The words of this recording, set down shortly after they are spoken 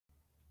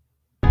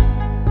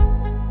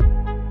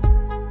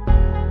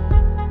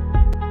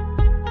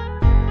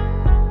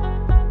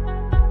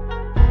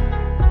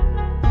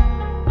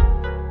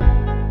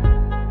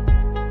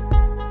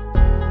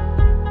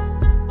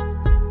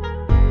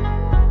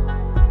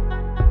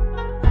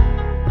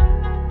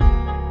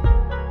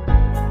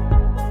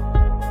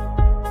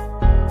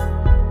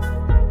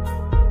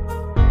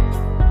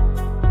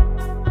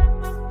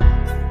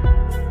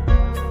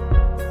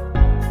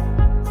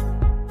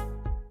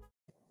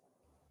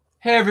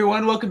Hey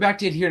everyone, welcome back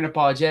to Adherent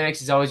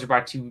Apologetics. As always, we're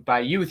brought to you by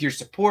you with your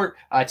support.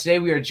 Today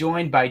we are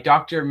joined by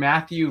Dr.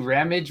 Matthew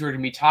Ramage. We're going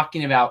to be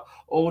talking about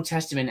Old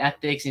Testament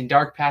ethics and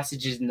dark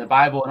passages in the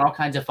Bible and all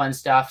kinds of fun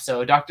stuff.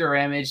 So, Dr.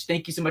 Ramage,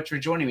 thank you so much for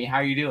joining me. How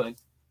are you doing?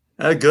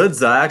 Good,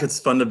 Zach. It's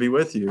fun to be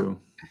with you.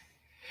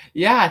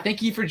 Yeah,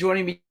 thank you for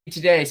joining me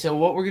today. So,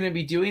 what we're going to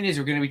be doing is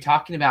we're going to be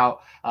talking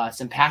about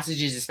some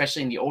passages,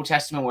 especially in the Old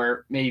Testament,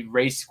 where may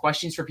raise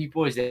questions for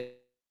people as they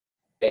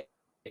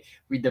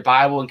read the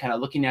Bible and kind of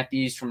looking at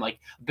these from like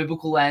a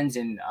biblical lens.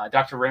 And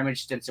Dr.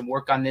 Ramage did some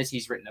work on this.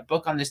 He's written a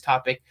book on this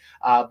topic.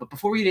 But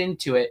before we get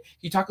into it, can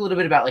you talk a little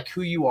bit about like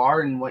who you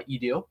are and what you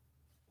do?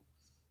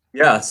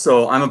 Yeah,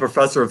 so I'm a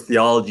professor of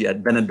theology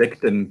at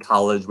Benedictine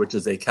College, which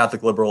is a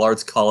Catholic liberal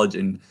arts college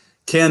in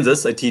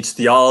Kansas. I teach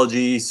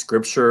theology,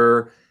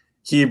 scripture,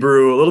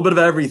 Hebrew, a little bit of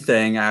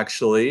everything,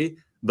 actually.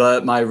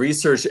 But my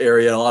research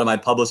area and a lot of my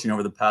publishing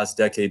over the past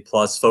decade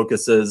plus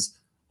focuses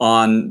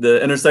on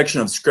the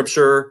intersection of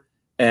scripture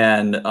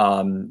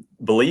and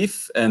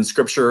belief, and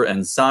scripture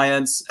and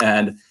science.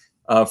 And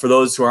for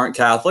those who aren't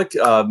Catholic,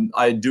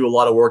 I do a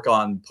lot of work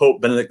on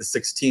Pope Benedict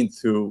XVI,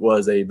 who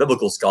was a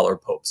biblical scholar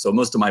pope. So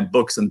most of my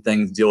books and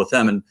things deal with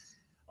him. And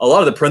a lot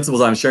of the principles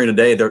I'm sharing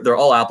today, they're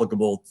all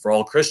applicable for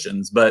all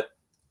Christians, but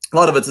a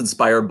lot of it's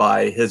inspired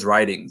by his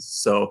writings.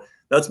 So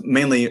that's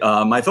mainly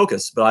my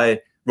focus. But I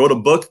wrote a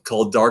book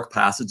called Dark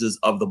Passages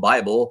of the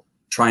Bible,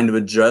 trying to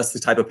address the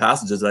type of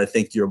passages that I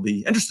think you'll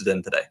be interested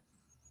in today.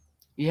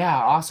 Yeah,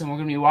 awesome. We're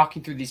going to be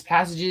walking through these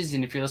passages,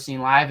 and if you're listening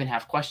live and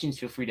have questions,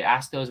 feel free to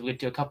ask those. We'll get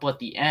to a couple at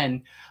the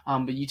end.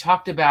 But you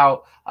talked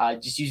about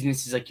just using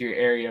this as like your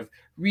area of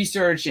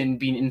research and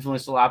being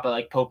influenced a lot by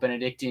like Pope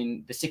Benedict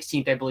in the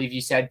 16th, I believe you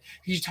said.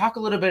 Could you talk a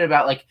little bit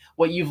about like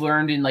what you've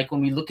learned in like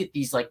when we look at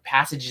these like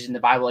passages in the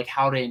Bible, like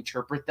how to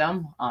interpret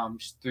them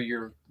just through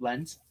your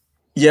lens?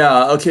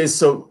 Yeah, okay.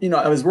 So,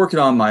 I was working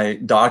on my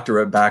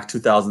doctorate back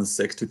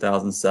 2006,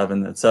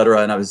 2007, et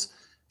cetera, and I was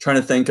trying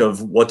to think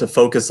of what to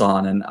focus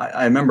on. And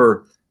I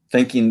remember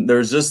thinking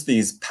there's just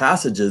these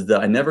passages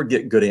that I never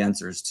get good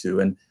answers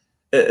to. And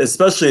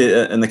especially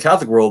in the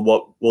Catholic world,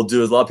 what we'll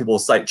do is a lot of people will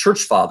cite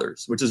church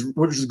fathers, which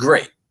is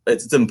great.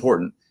 It's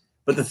important.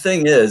 But the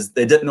thing is,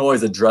 they didn't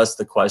always address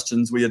the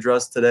questions we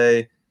address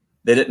today.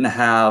 They didn't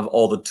have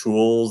all the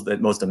tools. That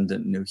most of them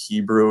didn't know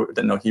Hebrew,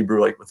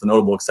 like with the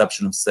notable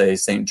exception of, say,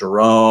 Saint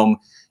Jerome.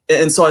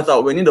 And so I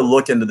thought we need to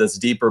look into this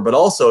deeper, but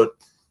also,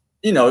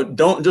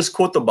 don't just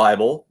quote the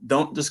Bible.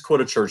 Don't just quote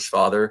a church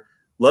father.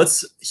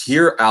 Let's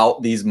hear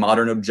out these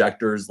modern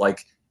objectors,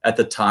 like at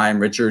the time,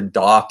 Richard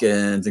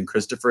Dawkins and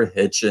Christopher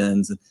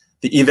Hitchens,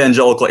 the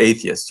evangelical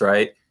atheists,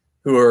 right?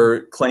 Who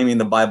are claiming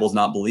the Bible's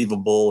not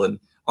believable and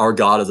our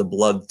God is a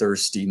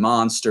bloodthirsty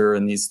monster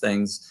and these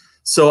things.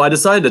 So I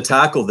decided to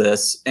tackle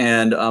this.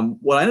 And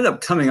what I ended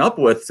up coming up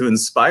with to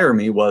inspire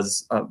me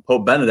was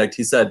Pope Benedict.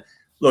 He said,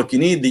 look, you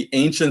need the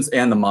ancients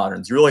and the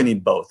moderns. You really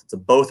need both. It's a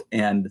both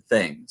and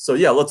thing. So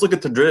yeah, let's look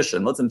at the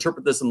tradition. Let's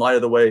interpret this in light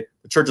of the way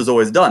the church has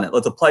always done it.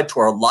 Let's apply it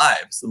to our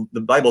lives. The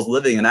Bible's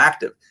living and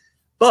active.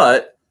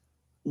 But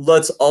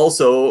let's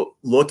also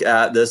look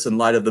at this in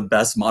light of the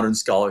best modern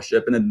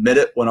scholarship and admit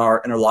it when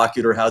our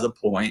interlocutor has a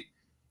point.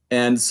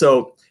 And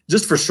so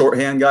just for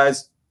shorthand,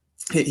 guys,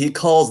 he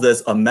calls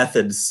this a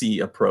method C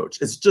approach.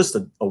 It's just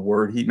a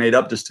word he made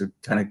up just to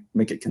kind of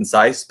make it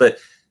concise. But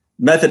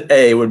method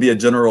A would be a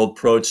general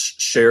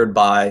approach shared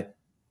by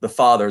the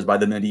fathers, by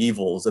the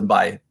medievals, and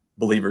by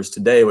believers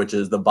today, which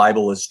is the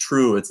Bible is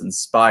true, it's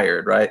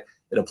inspired, right?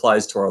 It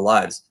applies to our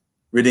lives,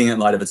 reading it in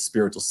light of its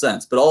spiritual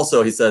sense. But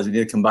also, he says we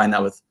need to combine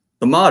that with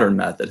the modern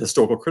method,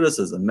 historical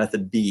criticism,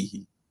 method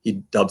B, he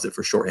dubs it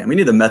for shorthand. We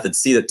need a method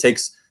C that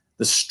takes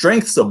the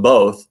strengths of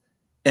both,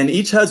 and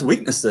each has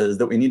weaknesses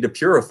that we need to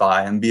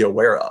purify and be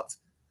aware of.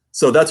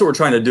 So that's what we're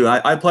trying to do.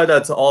 I apply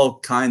that to all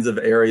kinds of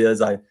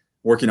areas. I'm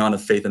working on a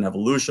faith and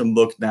evolution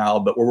book now,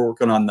 but we're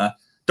working on the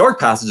dark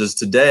passages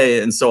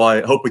today. And so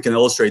I hope we can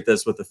illustrate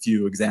this with a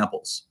few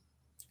examples.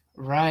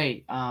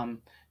 Right.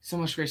 So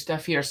much great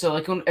stuff here. So,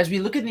 like, as we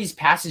look at these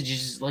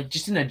passages, like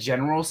just in a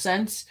general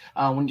sense,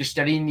 when you're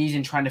studying these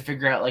and trying to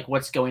figure out like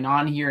what's going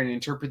on here and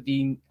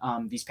interpreting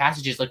these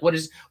passages, like what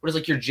is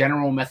like your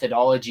general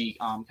methodology,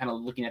 kind of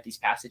looking at these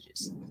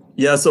passages?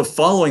 Yeah, so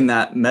following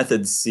that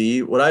method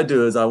C, what I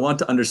do is I want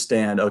to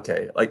understand,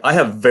 okay, like I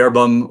have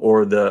Verbum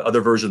or the other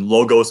version,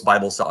 Logos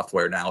Bible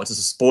software now. It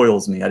just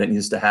spoils me. I didn't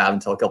used to have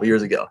until a couple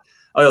years ago.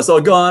 Okay, so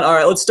I'll go on. All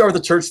right, let's start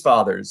with the Church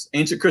Fathers,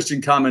 Ancient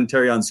Christian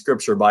Commentary on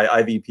Scripture by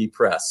IVP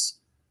Press.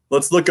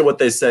 Let's look at what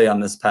they say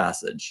on this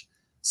passage.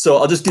 So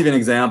I'll just give you an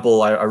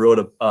example. I wrote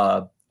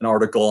an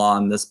article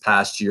on this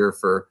past year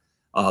for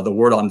the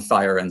Word on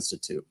Fire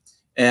Institute.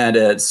 And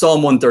it's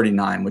Psalm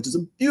 139, which is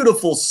a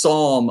beautiful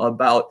psalm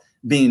about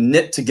being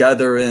knit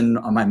together in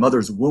my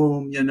mother's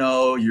womb.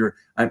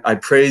 I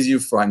praise you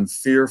for I'm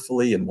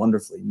fearfully and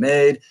wonderfully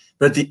made.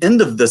 But at the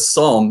end of this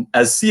psalm,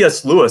 as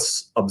C.S.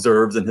 Lewis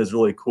observes in his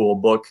really cool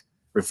book,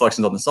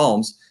 Reflections on the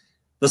Psalms,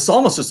 the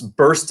psalmist just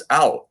bursts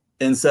out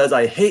and says,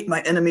 I hate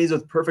my enemies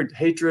with perfect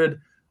hatred.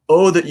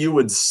 Oh, that you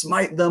would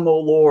smite them, O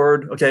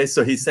Lord. Okay,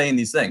 so he's saying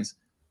these things.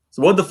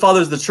 So what the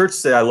fathers of the church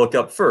say I look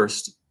up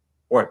first,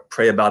 or I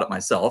pray about it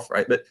myself,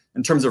 right? But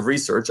in terms of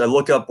research, I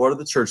look up what do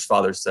the church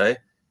fathers say,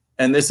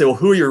 and they say, well,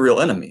 who are your real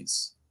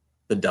enemies?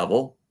 The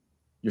devil,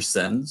 your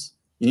sins.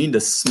 You need to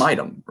smite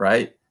them,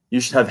 right? You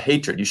should have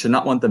hatred. You should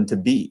not want them to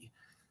be.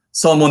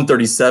 Psalm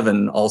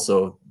 137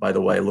 also, by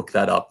the way, look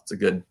that up. It's a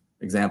good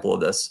example of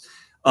this.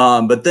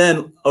 But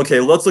then, okay,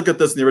 let's look at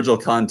this in the original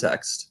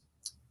context,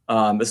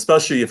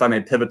 especially if I may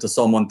pivot to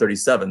Psalm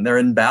 137. They're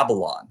in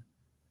Babylon.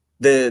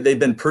 They've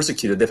been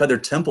persecuted. They've had their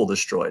temple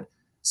destroyed.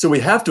 So we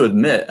have to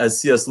admit, as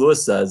C.S.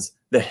 Lewis says,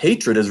 the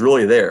hatred is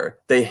really there.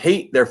 They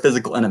hate their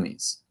physical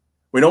enemies.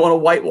 We don't want to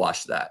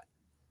whitewash that,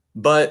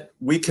 but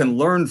we can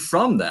learn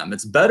from them.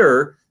 It's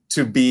better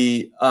to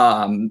be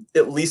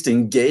at least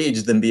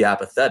engaged than be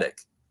apathetic.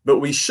 But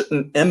we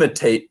shouldn't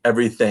imitate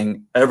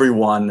everything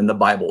everyone in the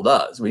Bible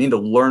does. We need to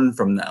learn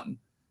from them.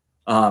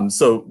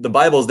 So the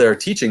Bible's there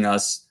teaching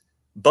us,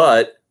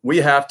 but we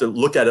have to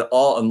look at it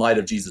all in light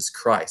of Jesus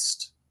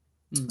Christ.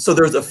 So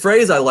there's a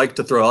phrase I like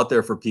to throw out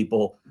there for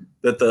people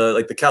that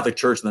the Catholic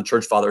Church and the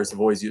Church Fathers have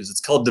always used.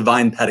 It's called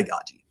divine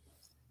pedagogy.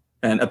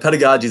 And a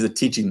pedagogy is a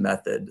teaching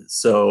method.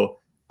 So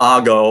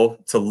ago,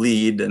 to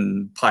lead,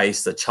 and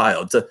pais, a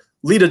child, to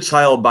lead a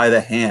child by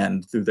the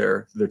hand through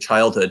their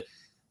childhood.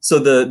 So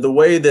the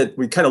way that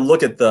we kind of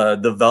look at the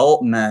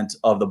development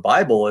of the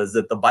Bible is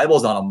that the Bible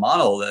is not a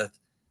monolith,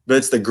 but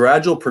it's the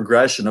gradual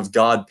progression of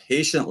God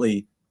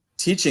patiently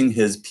teaching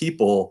his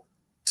people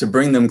to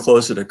bring them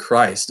closer to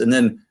Christ. And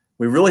then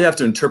we really have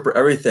to interpret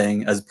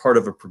everything as part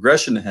of a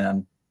progression to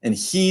him. And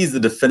he's the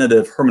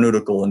definitive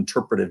hermeneutical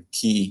interpretive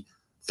key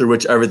through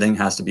which everything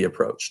has to be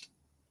approached.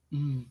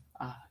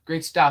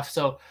 Great stuff.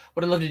 So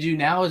what I'd love to do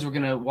now is we're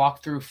going to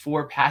walk through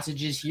 4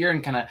 passages here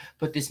and kind of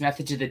put this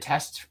method to the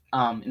test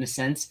in a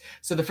sense.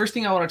 So the first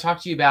thing I want to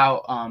talk to you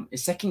about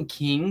is 2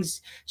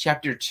 Kings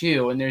chapter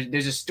 2. And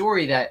there's a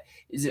story that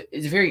is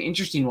a very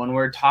interesting one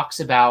where it talks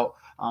about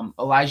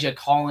Elijah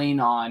calling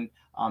on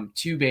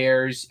 2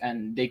 bears,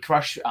 and they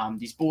crush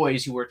these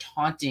boys who were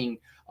taunting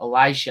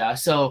Elisha.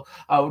 So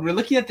when we're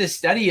looking at this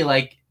study,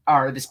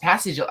 or this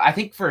passage, I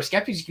think for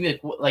skeptics, you can be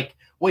like,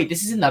 wait,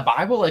 this is in the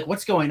Bible? Like,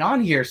 what's going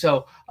on here?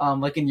 So,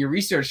 in your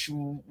research,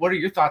 what are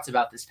your thoughts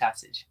about this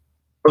passage?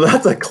 Well,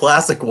 that's a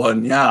classic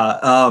one. Yeah.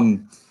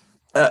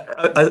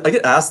 I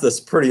get asked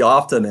this pretty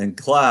often in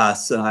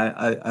class, and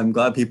I'm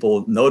glad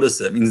people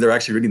notice it. It means they're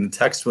actually reading the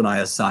text when I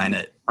assign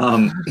it.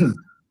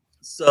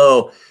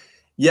 So,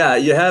 yeah,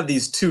 you have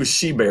these 2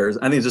 she-bears.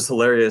 I think it's just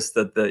hilarious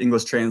that the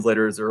English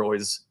translators are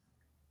always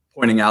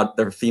pointing out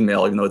they're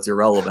female, even though it's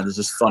irrelevant. It's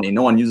just funny.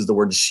 No one uses the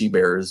word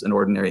she-bears in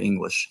ordinary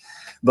English.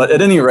 But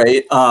at any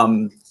rate,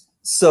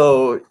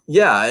 so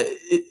yeah,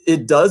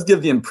 it does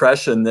give the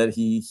impression that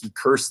he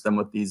cursed them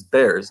with these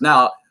bears.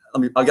 Now,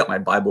 I got my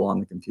Bible on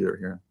the computer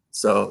here.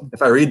 So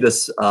if I read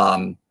this,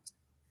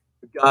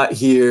 got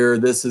here,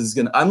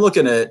 I'm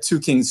looking at 2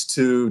 Kings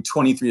 2,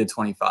 23 to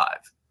 25.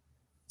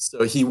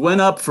 So he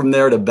went up from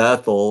there to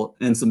Bethel,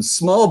 and some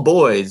small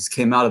boys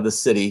came out of the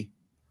city.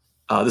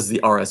 This is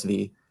the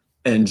RSV.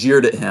 And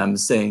jeered at him,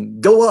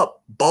 saying, "Go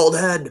up, bald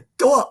head,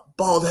 go up,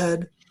 bald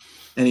head."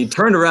 And he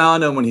turned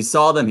around, and when he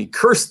saw them, he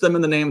cursed them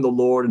in the name of the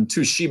Lord. And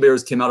 2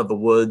 she-bears came out of the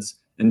woods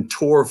and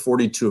tore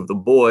 42 of the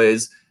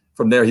boys.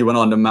 From there, he went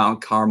on to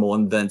Mount Carmel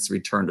and thence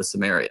returned to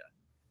Samaria.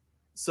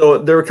 So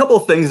there are a couple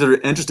of things that are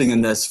interesting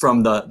in this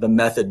from the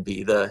method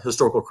B, the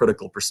historical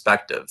critical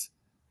perspective.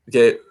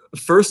 Okay,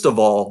 first of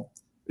all,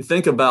 we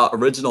think about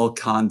original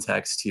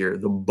context here,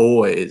 the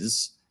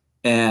boys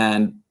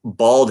and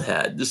bald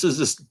head. This is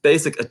just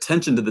basic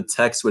attention to the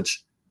text,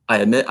 which I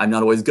admit I'm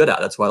not always good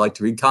at. That's why I like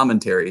to read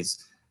commentaries.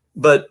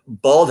 But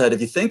bald head, if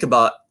you think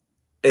about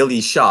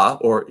Elisha,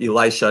 or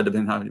Elisha,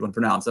 depending on how you want to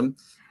pronounce him,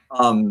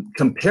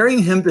 comparing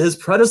him to his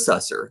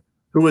predecessor,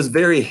 who was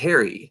very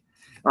hairy.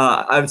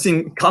 I've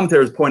seen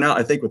commentators point out,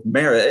 I think with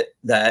merit,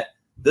 that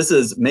this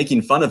is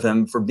making fun of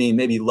him for being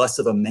maybe less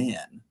of a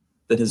man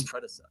than his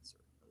predecessor.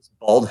 His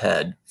bald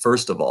head,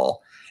 first of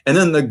all. And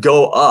then the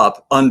go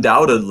up,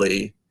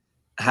 undoubtedly,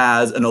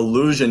 has an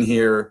allusion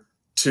here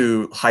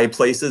to high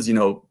places,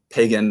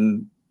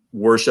 pagan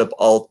worship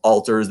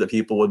altars that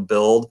people would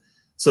build.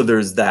 So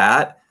there's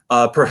that.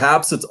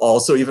 Perhaps it's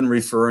also even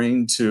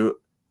referring to,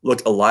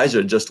 look,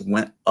 Elijah just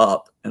went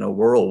up in a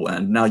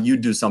whirlwind. Now you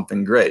do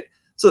something great.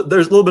 So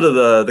there's a little bit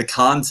of the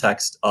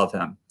context of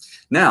him.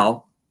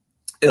 Now,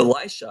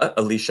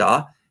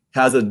 Elisha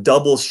has a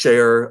double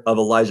share of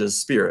Elijah's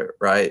spirit,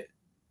 right?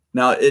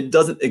 Now, it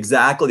doesn't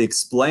exactly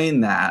explain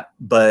that,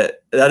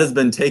 but that has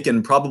been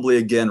taken probably,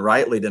 again,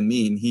 rightly to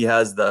mean he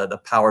has the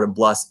power to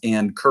bless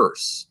and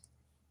curse.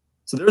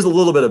 So there's a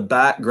little bit of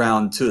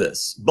background to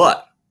this.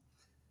 But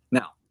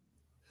now,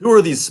 who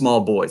are these small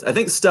boys? I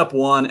think step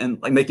one,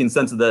 and making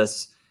sense of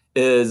this,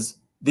 is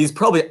these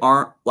probably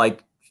aren't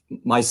like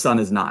my son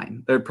is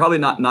 9. They're probably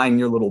not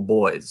 9-year little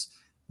boys.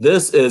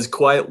 This is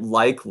quite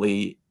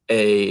likely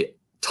a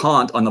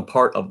taunt on the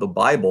part of the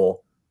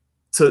Bible,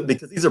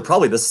 because these are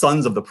probably the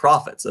sons of the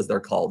prophets, as they're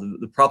called,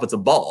 the prophets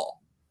of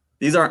Baal.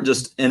 These aren't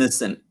just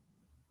innocent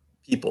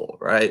people,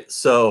 right?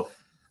 So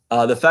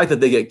The fact that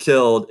they get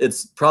killed,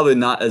 it's probably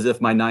not as if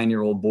my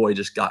 9-year-old boy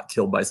just got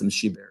killed by some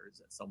she bears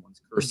that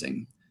someone's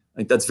cursing.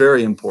 Like, that's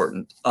very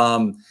important.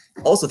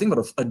 Also, think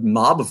about a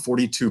mob of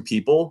 42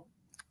 people.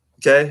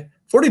 Okay,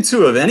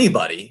 42 of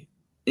anybody,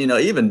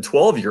 even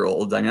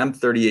 12-year-olds. I mean, I'm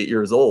 38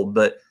 years old,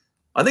 but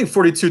I think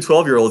 42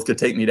 12-year-olds could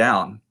take me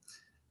down.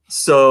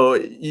 So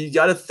you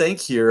got to think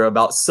here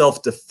about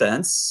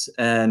self-defense,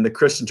 and the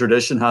Christian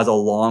tradition has a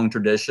long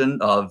tradition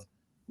of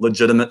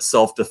legitimate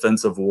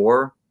self-defensive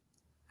war.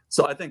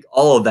 So I think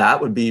all of that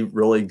would be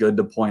really good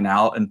to point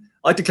out. And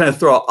I like to kind of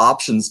throw out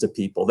options to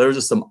people. There's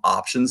just some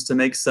options to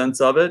make sense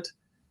of it.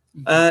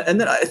 And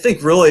then I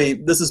think really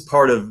this is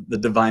part of the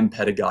divine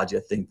pedagogy,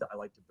 I think, that I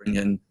like to bring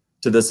in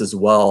to this as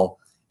well.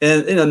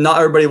 And not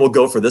everybody will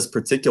go for this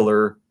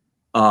particular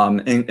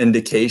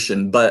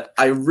indication, but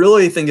I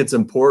really think it's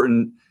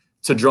important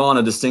to draw on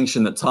a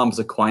distinction that Thomas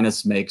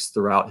Aquinas makes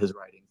throughout his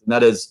writings. And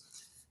that is,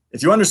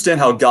 if you understand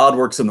how God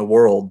works in the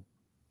world,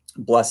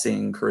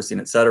 blessing, cursing,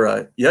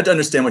 etc., you have to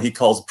understand what he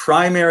calls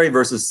primary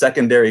versus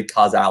secondary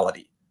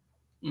causality.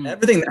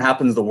 Everything that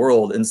happens in the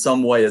world in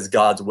some way is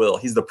God's will.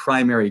 He's the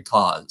primary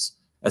cause,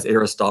 as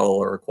Aristotle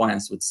or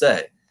Aquinas would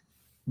say.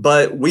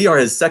 But we are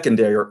his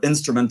secondary or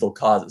instrumental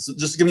causes. So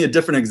just to give me a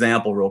different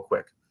example real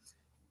quick.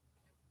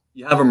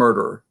 You have a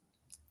murderer.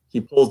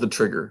 He pulls the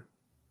trigger.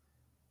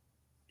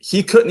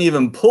 He couldn't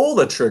even pull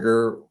the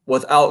trigger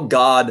without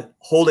God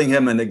holding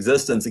him in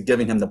existence and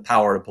giving him the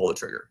power to pull the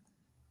trigger.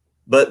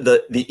 But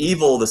the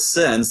evil, the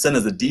sin is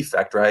a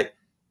defect, right?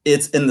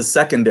 It's in the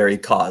secondary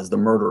cause, the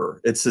murderer.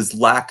 It's his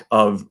lack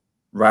of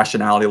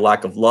rationality,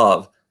 lack of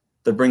love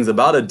that brings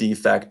about a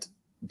defect,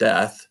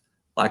 death,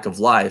 lack of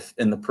life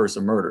in the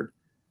person murdered.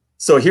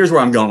 So here's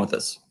where I'm going with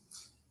this.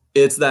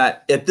 It's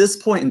that at this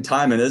point in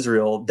time in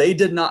Israel, they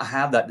did not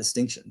have that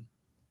distinction.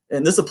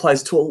 And this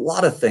applies to a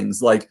lot of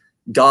things, like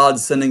God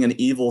sending an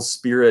evil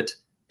spirit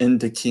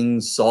into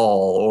King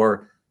Saul,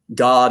 or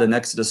God in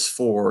Exodus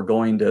 4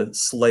 going to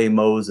slay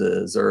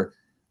Moses, or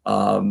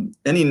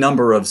any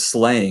number of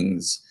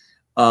slayings.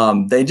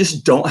 They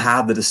just don't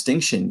have the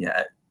distinction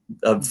yet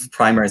of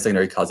primary and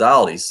secondary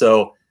causality.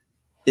 So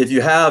if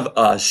you have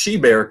a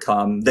she-bear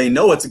come, they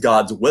know it's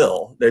God's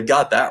will. They've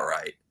got that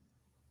right.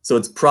 So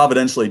it's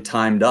providentially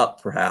timed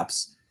up,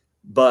 perhaps.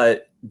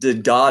 But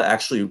did God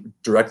actually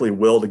directly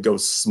will to go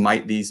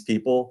smite these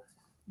people?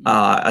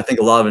 I think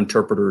a lot of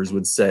interpreters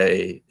would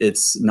say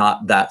it's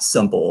not that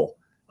simple.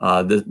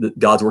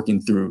 God's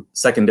working through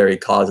secondary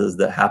causes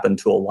that happen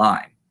to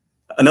align.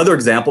 Another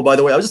example, by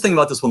the way, I was just thinking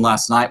about this one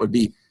last night, would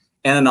be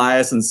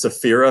Ananias and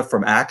Sapphira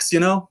from Acts,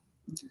 Yeah.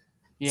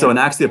 So in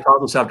Acts the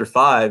Apostles chapter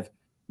 5,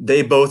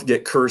 they both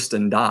get cursed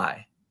and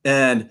die.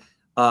 And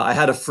I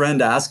had a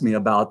friend ask me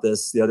about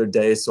this the other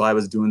day, so I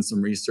was doing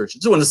some research. I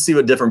just wanted to see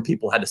what different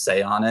people had to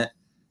say on it,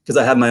 because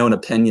I have my own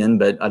opinion,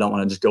 but I don't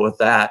want to just go with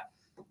that.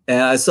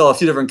 And I saw a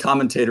few different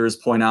commentators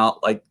point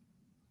out, like,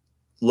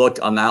 look,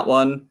 on that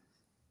one,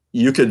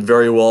 you could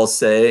very well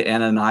say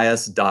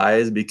Ananias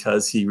dies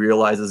because he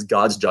realizes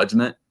God's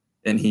judgment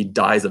and he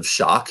dies of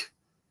shock.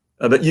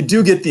 But you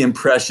do get the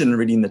impression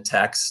reading the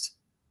text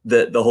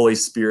that the Holy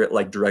Spirit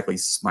directly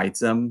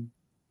smites him.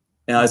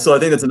 And so I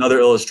think that's another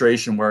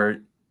illustration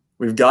where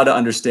we've got to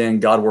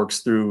understand God works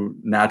through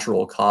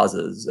natural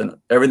causes, and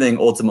everything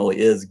ultimately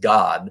is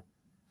God,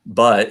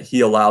 but he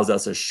allows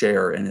us a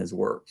share in his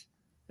work.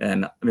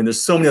 And I mean,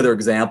 there's so many other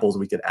examples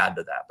we could add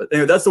to that. But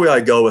anyway, that's the way I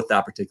go with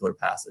that particular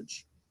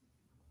passage.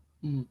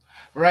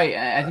 Right.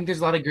 I think there's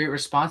a lot of great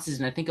responses,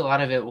 and I think a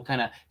lot of it will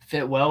kind of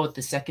fit well with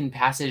the second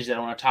passage that I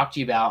want to talk to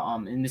you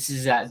about. And this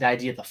is the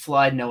idea of the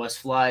flood, Noah's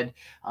flood.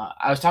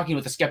 I was talking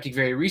with a skeptic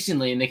very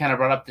recently, and they kind of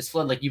brought up this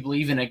flood, like, you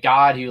believe in a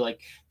God who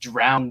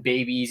drowned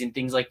babies and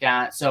things like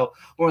that. So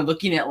when we're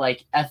looking at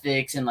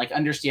ethics and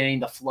understanding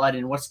the flood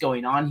and what's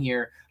going on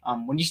here,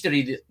 when you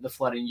study the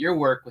flood in your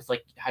work with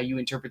how you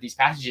interpret these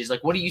passages,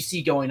 what do you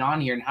see going on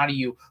here, and how do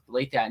you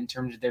relate that in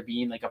terms of there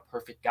being a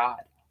perfect God?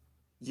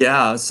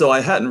 Yeah, so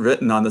I hadn't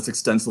written on this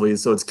extensively,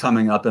 so it's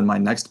coming up in my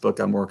next book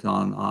I'm working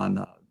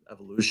on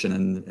evolution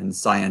and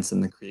science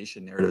and the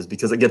creation narratives,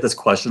 because I get this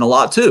question a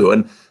lot too,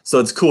 and so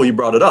it's cool you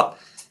brought it up.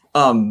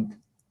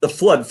 The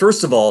flood,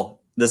 first of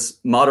all, this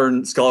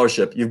modern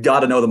scholarship, you've got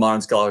to know the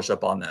modern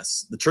scholarship on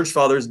this. The church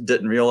fathers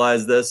didn't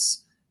realize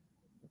this.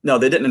 No,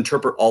 they didn't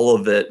interpret all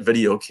of it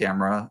video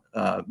camera,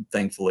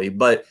 thankfully,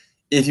 but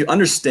if you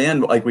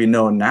understand, like we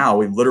know now,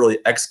 we've literally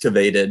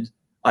excavated,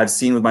 I've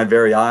seen with my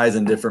very eyes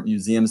in different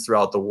museums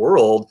throughout the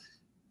world,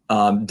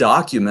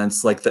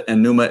 documents like the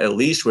Enuma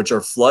Elish, which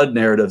are flood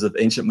narratives of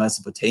ancient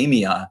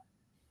Mesopotamia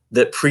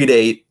that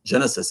predate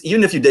Genesis.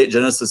 Even if you date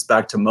Genesis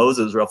back to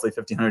Moses, roughly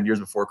 1,500 years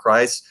before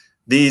Christ,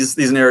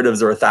 these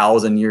narratives are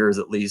 1,000 years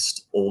at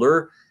least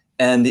older,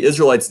 and the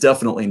Israelites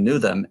definitely knew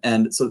them.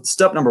 And so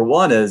step number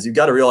one is you've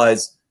got to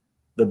realize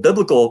the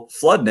biblical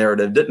flood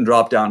narrative didn't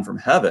drop down from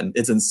heaven.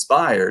 It's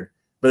inspired,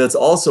 but it's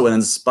also an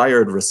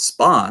inspired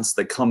response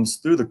that comes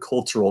through the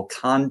cultural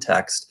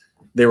context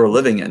they were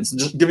living in. So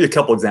just give you a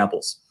couple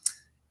examples.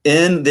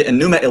 in the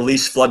Enuma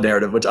Elish flood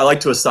narrative, which I like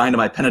to assign to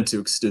my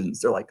Pentateuch students.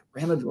 They're like,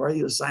 Ramage, why are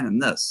you assigning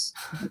this?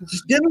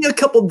 Just give me a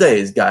couple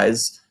days,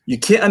 guys. You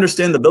can't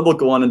understand the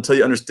biblical one until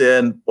you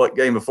understand what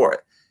came before it.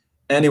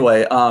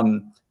 Anyway,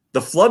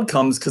 the flood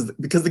comes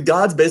because the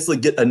gods basically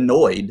get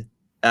annoyed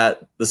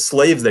at the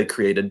slaves they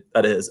created,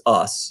 that is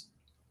us.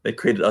 They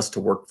created us to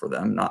work for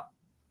them,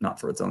 not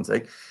for its own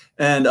sake.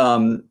 And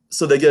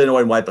so they get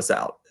annoyed and wipe us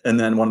out. And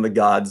then one of the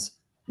gods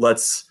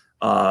lets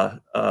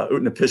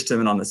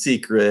Utnapishtim in on the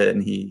secret,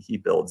 and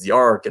he builds the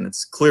ark, and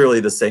it's clearly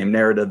the same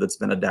narrative that's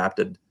been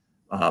adapted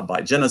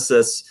by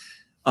Genesis.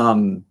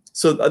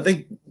 So I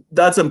think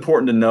that's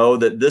important to know,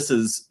 that this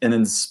is an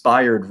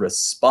inspired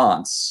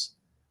response.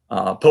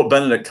 Pope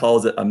Benedict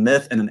calls it a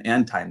myth and an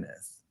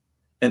anti-myth.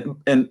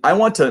 And I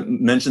want to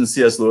mention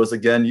C.S. Lewis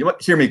again. You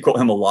might hear me quote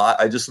him a lot.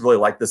 I just really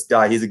like this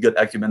guy. He's a good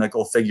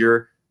ecumenical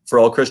figure for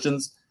all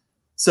Christians.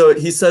 So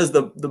he says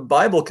the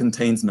Bible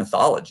contains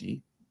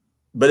mythology,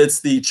 but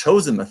it's the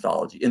chosen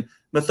mythology. And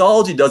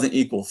mythology doesn't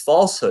equal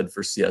falsehood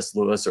for C.S.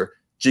 Lewis or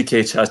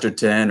G.K.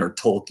 Chesterton or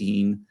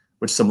Tolkien,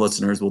 which some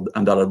listeners will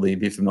undoubtedly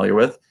be familiar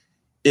with.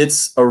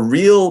 It's a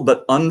real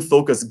but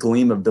unfocused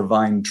gleam of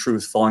divine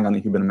truth falling on the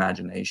human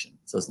imagination,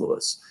 says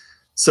Lewis.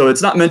 So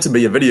it's not meant to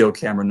be a video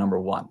camera, number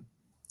one.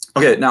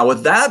 Okay, now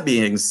with that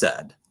being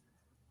said,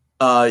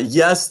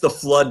 yes, the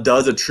flood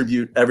does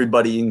attribute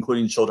everybody,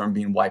 including children,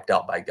 being wiped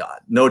out by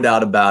God. No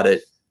doubt about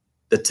it.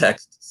 The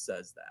text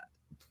says that.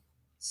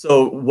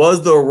 So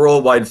was there a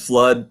worldwide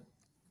flood?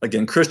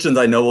 Again, Christians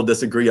I know will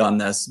disagree on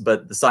this,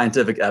 but the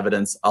scientific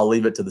evidence, I'll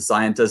leave it to the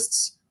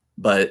scientists,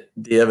 but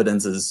the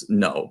evidence is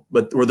no.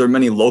 But were there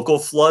many local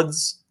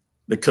floods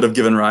that could have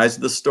given rise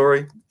to this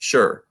story?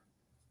 Sure.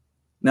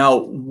 Now,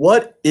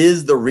 what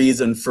is the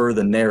reason for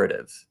the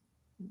narrative?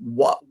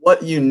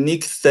 What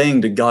unique thing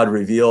did God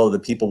reveal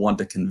that people want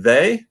to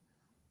convey?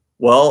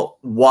 Well,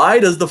 why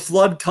does the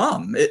flood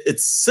come?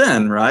 It's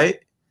sin,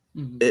 right?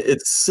 Mm-hmm.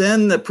 It's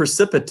sin that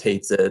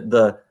precipitates it.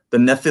 The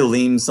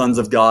Nephilim, sons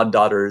of God,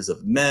 daughters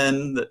of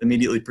men, that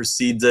immediately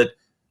precedes it.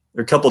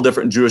 There are a couple of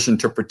different Jewish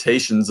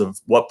interpretations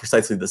of what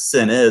precisely the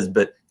sin is,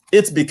 but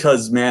it's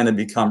because man had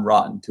become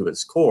rotten to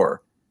his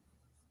core.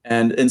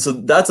 And so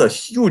that's a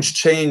huge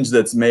change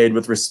that's made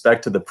with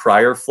respect to the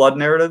prior flood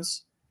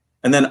narratives.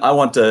 And then I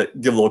want to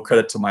give a little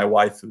credit to my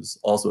wife, who's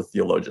also a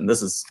theologian.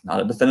 This is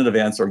not a definitive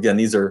answer. Again,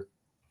 these are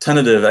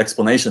tentative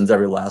explanations,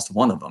 every last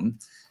one of them.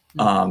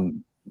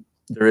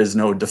 There is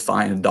no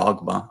defined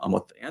dogma on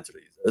what the answer to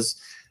these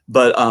is.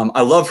 But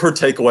I love her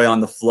takeaway on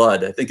the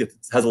flood. I think it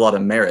has a lot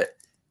of merit.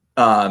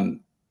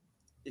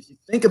 If you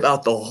think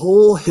about the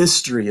whole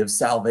history of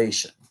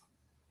salvation,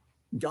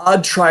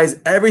 God tries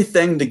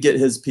everything to get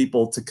his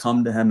people to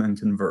come to him and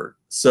convert.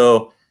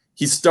 So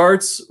he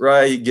starts,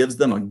 right, he gives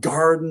them a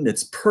garden.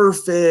 It's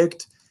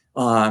perfect.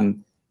 The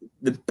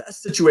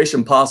best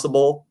situation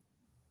possible.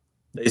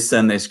 They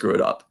sin, they screw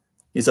it up.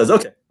 He says,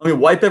 okay, let me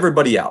wipe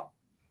everybody out.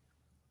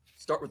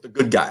 Start with the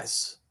good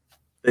guys.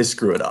 They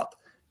screw it up.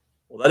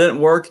 Well, that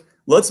didn't work.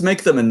 Let's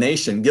make them a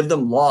nation. Give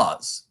them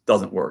laws.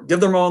 Doesn't work.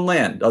 Give them their own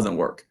land. Doesn't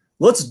work.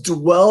 Let's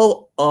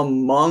dwell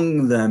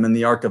among them in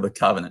the Ark of the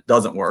Covenant.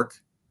 Doesn't work.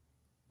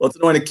 Let's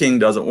anoint a king.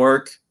 Doesn't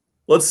work.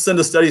 Let's send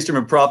a steady stream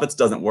of prophets.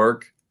 Doesn't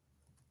work.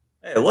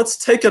 Hey, let's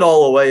take it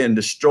all away and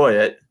destroy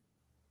it.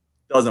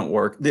 Doesn't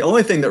work. The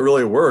only thing that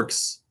really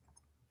works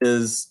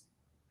is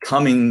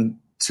coming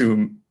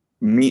to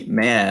meet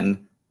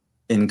man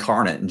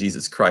incarnate in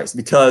Jesus Christ,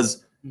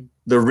 because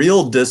the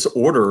real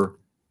disorder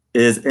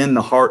is in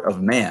the heart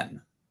of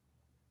man.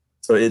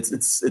 So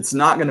it's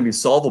not going to be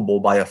solvable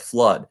by a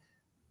flood.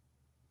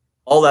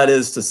 All that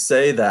is to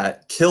say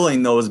that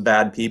killing those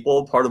bad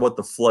people, part of what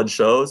the flood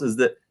shows is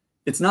that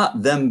it's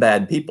not them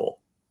bad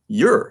people.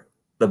 You're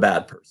the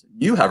bad person.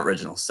 You have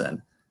original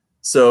sin.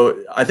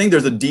 So I think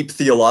there's a deep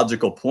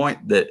theological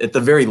point that at the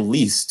very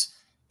least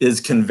is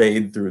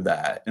conveyed through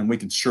that. And we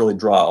could surely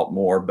draw out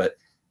more, but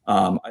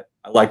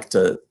I like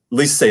to at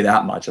least say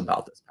that much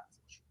about this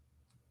passage.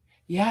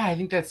 Yeah, I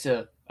think that's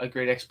a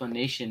great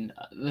explanation.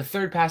 The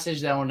third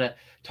passage that I want to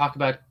talk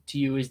about to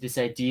you is this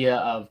idea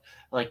of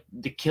like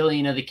the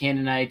killing of the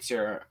Canaanites,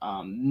 or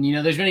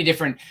there's many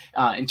different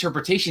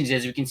interpretations,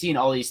 as we can see in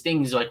all these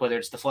things, like whether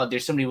it's the flood.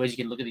 There's so many ways you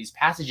can look at these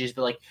passages,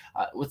 but like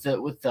with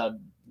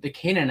the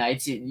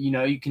Canaanites,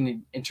 you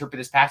can interpret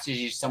this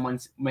passage as someone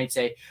might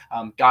say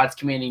God's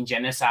commanding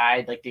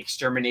genocide, like the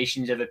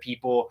exterminations of a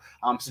people.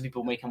 Some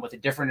people may come with a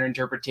different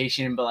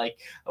interpretation, but like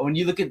when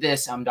you look at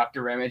this,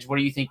 Dr. Ramage, what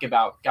do you think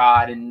about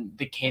God and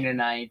the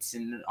Canaanites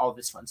and all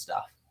this fun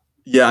stuff?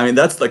 Yeah, I mean,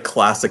 that's the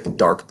classic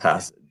dark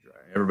passage.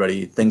 Right?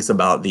 Everybody thinks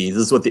about these.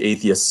 This is what the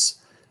atheists,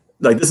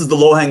 like, this is the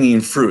low-hanging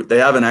fruit. They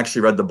haven't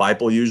actually read the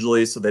Bible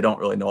usually, so they don't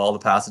really know all the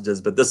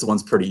passages, but this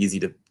one's pretty easy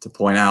to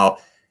point out.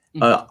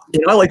 I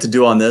like to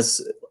do on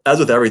this, as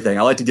with everything,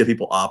 I like to give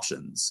people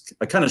options.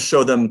 I kind of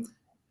show them,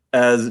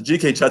 as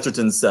G.K.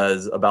 Chesterton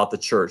says about the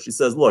church. He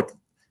says, look,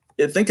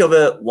 think of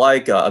it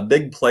like a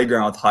big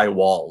playground with high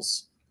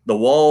walls. The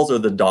walls are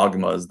the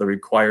dogmas, the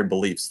required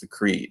beliefs, the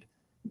creed.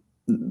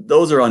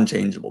 Those are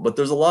unchangeable, but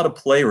there's a lot of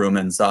playroom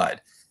inside.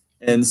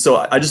 And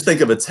so I just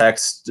think of a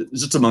text,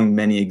 just among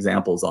many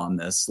examples on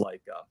this,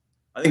 like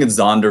I think it's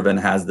Zondervan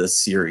has this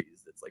series.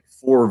 It's like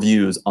 4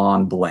 views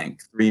on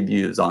blank, 3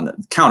 views on the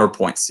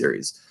counterpoint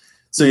series.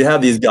 So you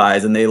have these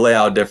guys and they lay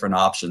out different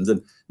options.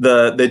 And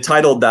they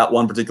titled that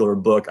one particular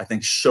book, I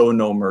think, Show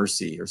No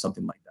Mercy or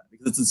something like that,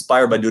 because it's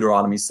inspired by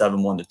Deuteronomy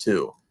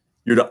 7:1-2.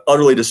 You're to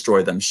utterly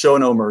destroy them, show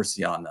no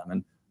mercy on them.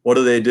 And what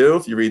do?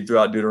 If you read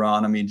throughout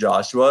Deuteronomy,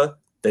 Joshua,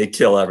 they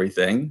kill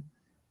everything.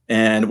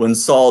 And when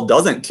Saul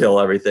doesn't kill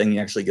everything, he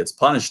actually gets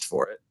punished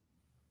for it.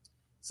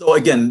 So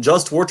again,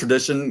 just war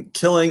tradition,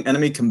 killing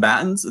enemy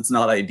combatants, it's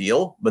not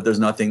ideal, but there's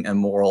nothing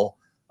immoral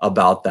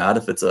about that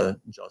if it's a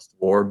just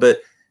war.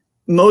 But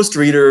most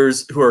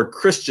readers who are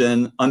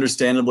Christian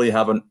understandably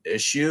have an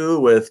issue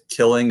with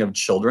killing of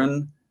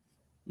children.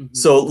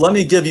 So let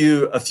me give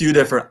you a few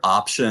different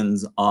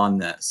options on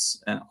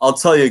this. And I'll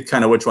tell you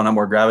kind of which one I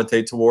more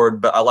gravitate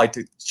toward, but I like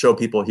to show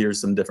people here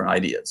some different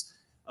ideas.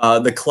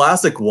 The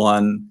classic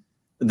one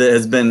that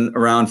has been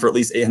around for at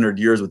least 800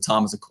 years with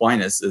Thomas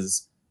Aquinas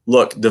is,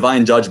 look,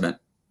 divine judgment.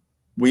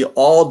 We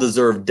all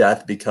deserve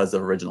death because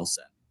of original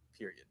sin,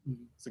 period.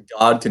 So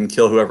God can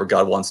kill whoever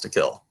God wants to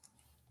kill.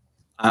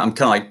 I'm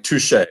kind of like,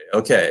 touche,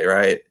 okay,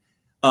 right?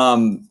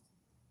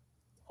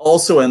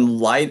 Also, in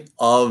light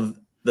of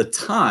the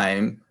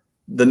time,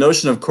 the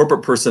notion of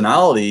corporate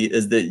personality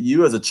is that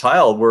you as a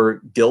child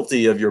were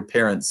guilty of your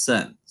parents'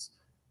 sins.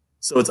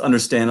 So it's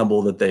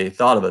understandable that they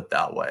thought of it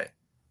that way.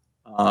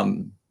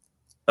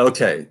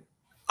 Okay,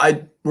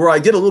 where I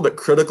get a little bit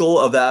critical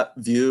of that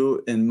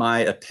view, in my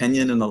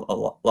opinion, and a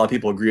lot of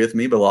people agree with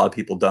me, but a lot of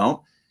people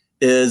don't,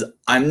 is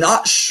I'm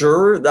not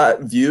sure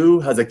that view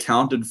has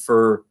accounted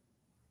for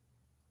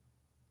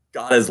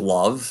God as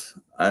love.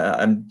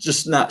 I'm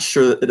just not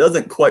sure. It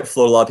doesn't quite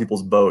float a lot of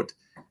people's boat,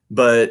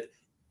 but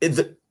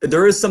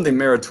there is something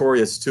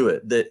meritorious to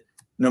it, that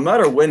no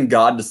matter when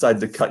God decides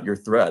to cut your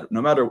thread,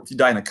 no matter if you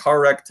die in a car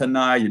wreck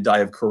tonight, you die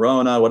of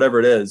corona, whatever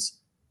it is,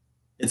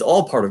 it's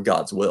all part of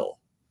God's will.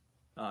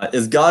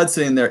 Is God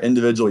sitting there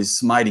individually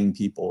smiting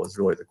people is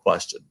really the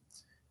question.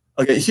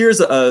 Okay, here's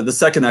the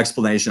second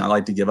explanation I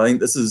like to give. I think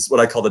this is what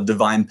I call the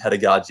divine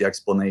pedagogy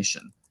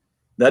explanation.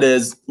 That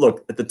is,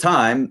 look, at the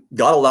time,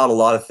 God allowed a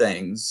lot of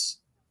things.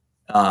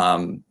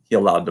 He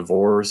allowed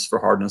divorce for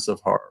hardness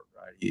of heart,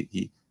 right?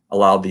 He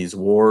allowed these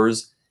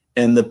wars.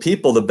 And the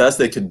people, the best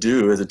they could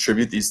do is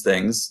attribute these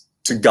things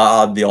to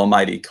God, the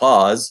almighty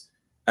cause,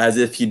 as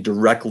if he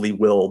directly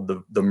willed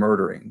the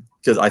murdering.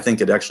 Because I think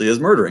it actually is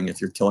murdering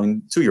if you're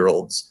killing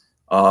 2-year-olds.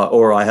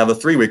 Or I have a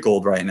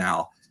 3-week-old right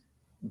now.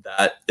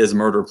 That is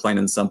murder, plain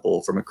and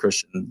simple, from a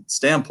Christian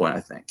standpoint, I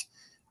think.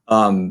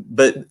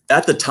 But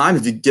at the time,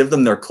 if you give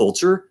them their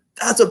culture,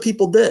 that's what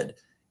people did.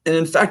 And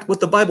in fact,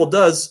 what the Bible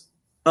does,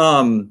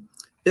 behind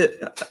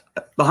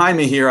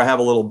me here, I have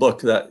a little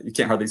book that you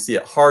can't hardly see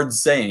it, Hard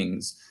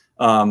Sayings.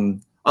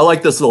 I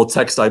like this little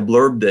text. I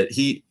blurbed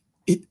it.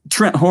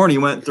 Trent Horney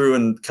went through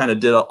and kind of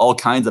did all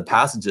kinds of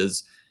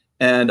passages.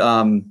 And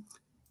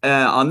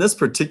on this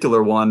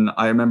particular one,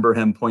 I remember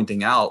him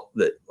pointing out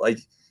that, like,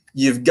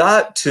 you've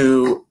got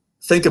to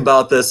think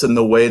about this in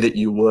the way that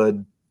you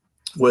would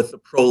with the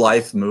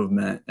pro-life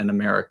movement in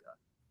America.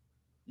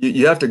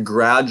 You have to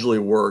gradually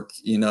work,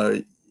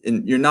 and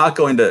you're not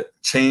going to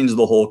change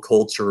the whole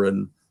culture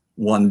in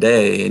one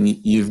day. And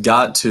you've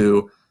got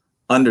to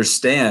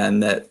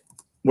understand that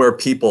where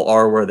people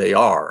are where they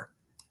are.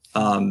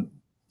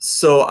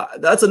 So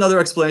that's another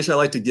explanation I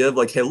like to give.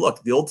 Like, hey,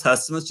 look, the Old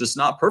Testament's just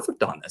not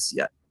perfect on this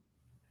yet.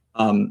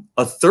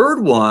 A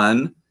third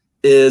one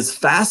is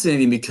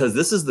fascinating because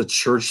this is the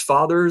Church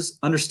Fathers'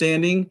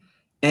 understanding,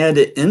 and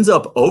it ends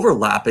up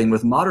overlapping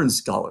with modern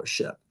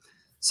scholarship.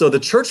 So the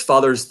Church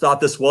Fathers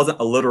thought this wasn't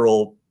a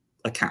literal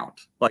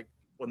account. Like,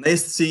 when they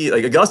see,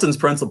 like, Augustine's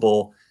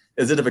principle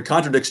is that if it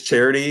contradicts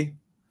charity,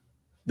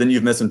 then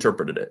you've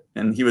misinterpreted it.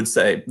 And he would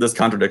say, this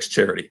contradicts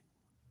charity.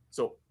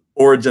 So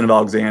Origen of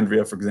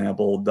Alexandria, for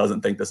example,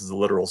 doesn't think this is a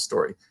literal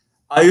story.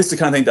 I used to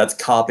kind of think that's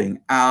copying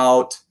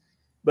out.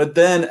 But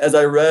then as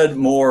I read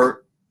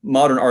more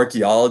modern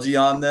archaeology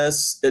on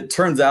this, it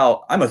turns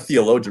out I'm a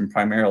theologian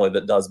primarily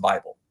that does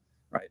Bible,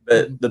 right?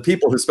 But the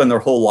people who spend their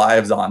whole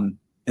lives on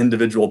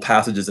individual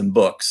passages and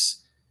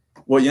books,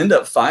 what you end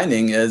up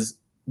finding is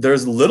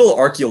there's little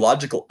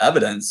archaeological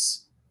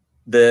evidence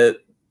that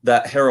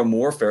harem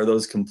warfare,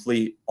 those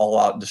complete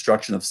all-out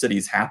destruction of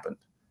cities, happened.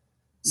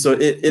 So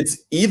it's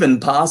even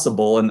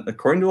possible, and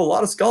according to a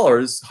lot of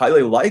scholars,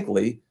 highly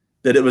likely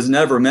that it was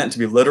never meant to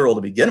be literal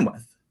to begin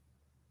with.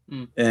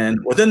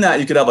 And within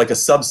that, you could have like a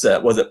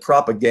subset. Was it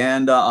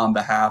propaganda on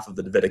behalf of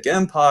the Davidic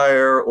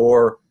Empire,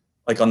 or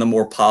like on the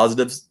more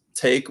positive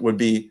take would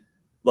be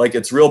like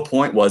its real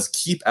point was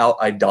keep out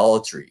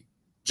idolatry.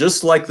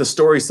 Just like the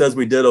story says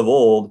we did of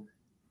old,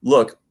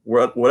 look,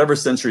 whatever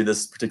century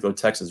this particular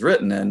text is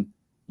written in,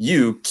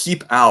 you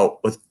keep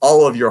out with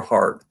all of your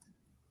heart,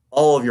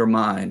 all of your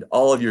mind,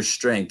 all of your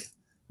strength,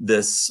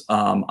 this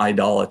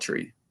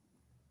idolatry.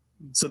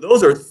 So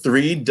those are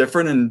 3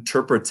 different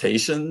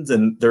interpretations,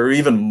 and there are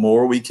even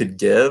more we could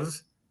give.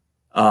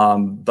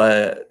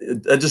 But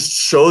it just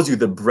shows you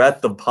the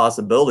breadth of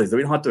possibilities that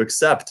we don't have to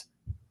accept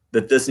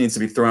that this needs to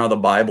be thrown out of the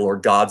Bible or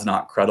God's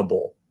not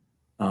credible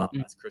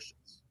as Christians.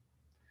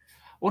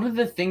 One of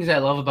the things I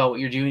love about what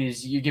you're doing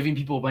is you're giving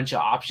people a bunch of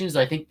options.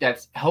 I think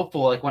that's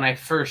helpful. Like when I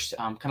first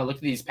kind of looked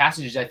at these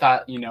passages, I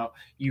thought,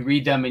 you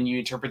read them and you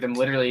interpret them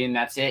literally and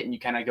that's it. And you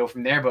kind of go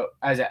from there. But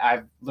as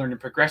I've learned to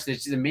progress,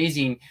 it's just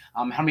amazing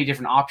how many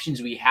different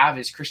options we have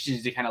as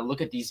Christians to kind of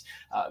look at these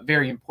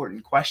very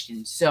important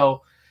questions.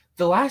 So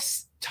the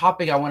last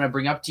topic I want to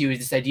bring up to you is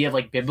this idea of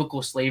like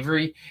biblical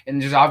slavery.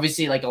 And there's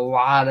obviously like a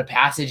lot of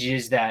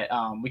passages that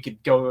we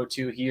could go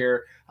to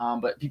here.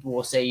 But people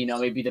will say,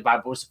 maybe the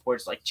Bible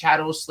supports like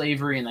chattel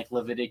slavery and like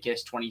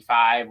Leviticus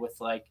 25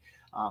 with like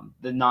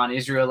the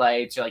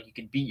non-Israelites, or like you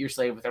could beat your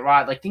slave with a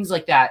rod, like things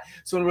like that.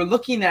 So when we're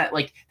looking at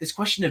like this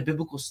question of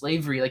biblical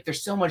slavery, like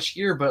there's so much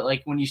here, but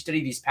like when you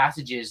study these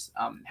passages,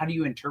 how do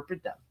you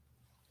interpret them?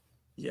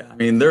 Yeah, I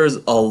mean, there's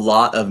a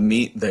lot of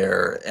meat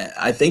there.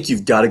 I think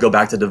you've got to go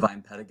back to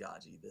divine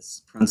pedagogy,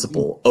 this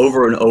principle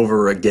over and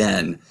over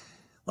again.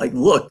 Like,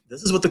 look,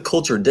 this is what the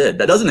culture did.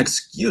 That doesn't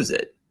excuse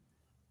it.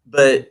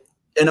 But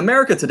in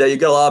America today, you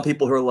get a lot of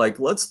people who are like,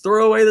 let's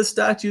throw away the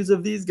statues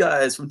of these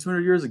guys from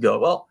 200 years ago.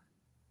 Well,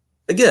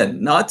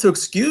 again, not to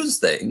excuse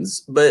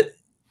things, but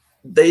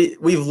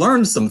we've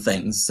learned some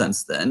things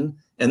since then.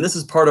 And this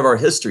is part of our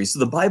history. So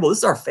the Bible, this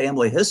is our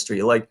family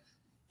history. Like,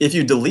 if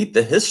you delete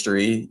the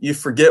history, you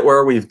forget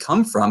where we've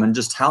come from and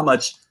just how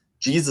much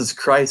Jesus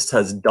Christ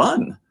has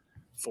done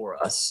for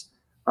us.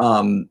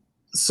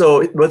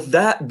 So with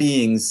that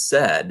being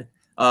said,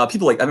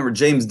 people I remember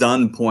James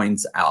Dunn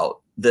points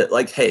out that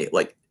like, hey,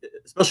 like,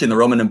 especially in the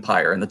Roman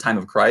Empire in the time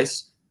of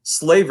Christ,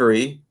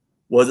 slavery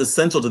was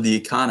essential to the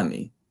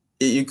economy.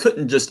 You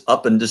couldn't just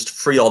up and just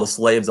free all the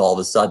slaves all of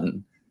a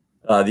sudden.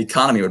 The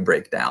economy would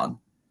break down.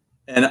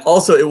 And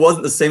also, it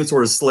wasn't the same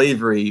sort of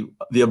slavery,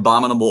 the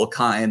abominable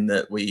kind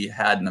that we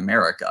had in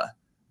America,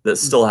 that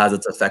still has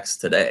its effects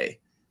today.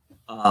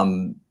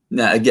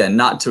 Now, again,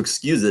 not to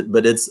excuse it,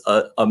 but it's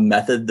a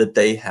method that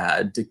they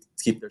had to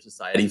keep their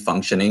society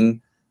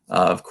functioning.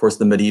 Of course,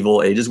 the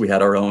medieval ages, we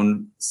had our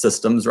own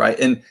systems, right?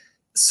 And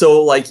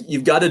so, like,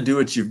 you've got to do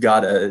what you've got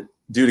to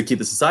do to keep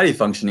the society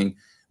functioning.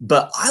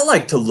 But I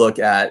like to look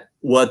at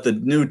what the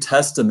New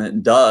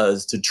Testament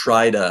does to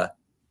try to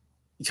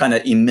kind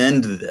of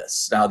amend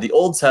this. Now, the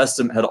Old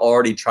Testament had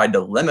already tried to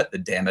limit the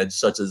damage,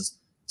 such as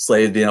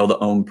slaves being able to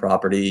own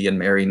property and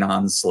marry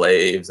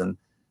non-slaves and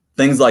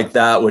things like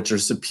that, which are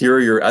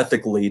superior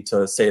ethically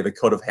to, say, the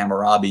Code of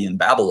Hammurabi in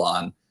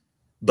Babylon.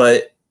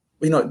 But,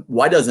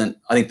 why doesn't,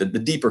 I think the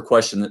deeper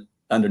question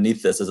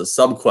underneath this as a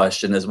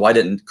sub-question is, why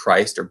didn't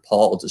Christ or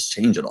Paul just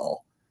change it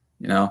all?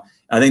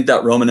 I think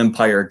that Roman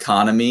Empire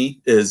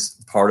economy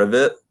is part of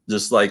it.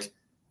 Just like,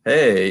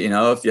 hey,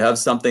 if you have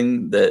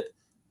something that,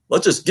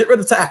 let's just get rid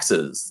of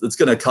taxes, it's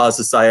going to cause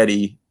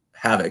society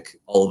havoc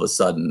all of a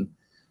sudden.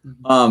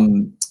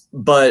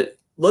 But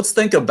let's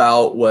think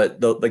about what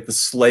the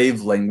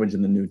slave language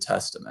in the New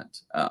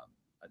Testament.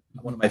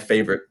 One of my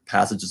favorite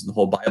passages in the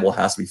whole Bible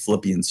has to be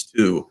Philippians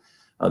 2,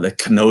 the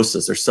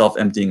kenosis, or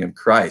self-emptying of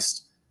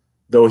Christ.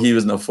 Though he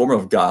was in the form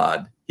of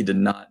God, he did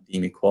not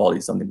deem equality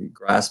something to be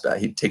grasped at.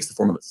 He takes the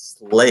form of a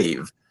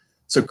slave.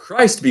 So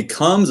Christ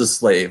becomes a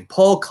slave.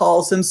 Paul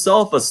calls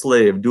himself a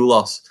slave,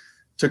 doulos,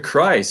 to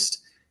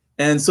Christ.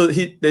 And so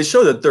they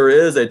show that there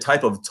is a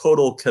type of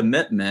total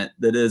commitment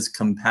that is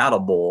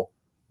compatible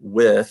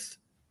with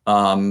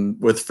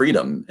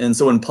freedom. And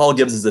so when Paul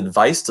gives his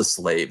advice to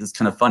slaves, it's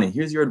kind of funny.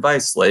 Here's your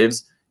advice,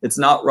 slaves. It's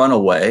not run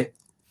away.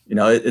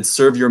 It's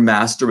serve your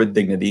master with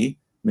dignity.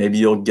 Maybe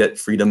you'll get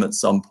freedom at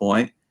some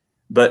point.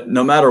 But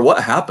no matter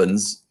what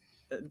happens,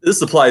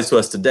 this applies to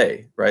us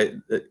today, right?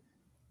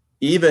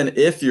 Even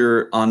if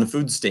you're on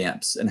food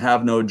stamps and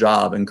have no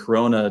job and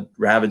Corona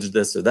ravaged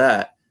this or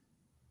that,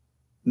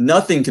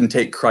 nothing can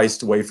take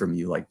Christ away from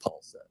you, like Paul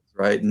says,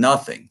 right?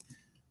 Nothing.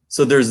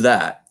 So there's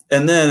that.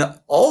 And then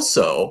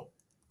also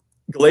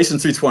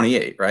Galatians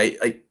 3:28,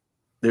 right?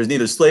 There's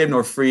neither slave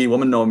nor free,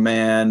 woman nor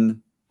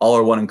man, all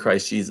are one in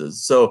Christ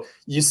Jesus. So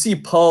you see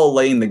Paul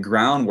laying the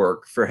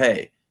groundwork for,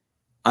 hey,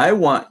 I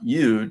want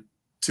you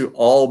to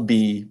all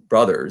be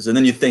brothers. And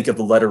then you think of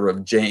the letter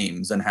of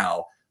James and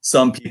how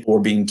some people were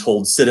being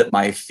told, sit at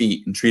my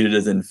feet, and treated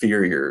as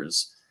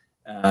inferiors.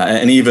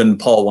 And even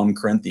Paul, 1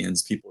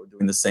 Corinthians, people were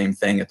doing the same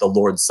thing at the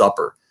Lord's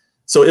Supper.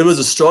 So it was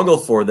a struggle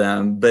for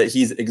them, but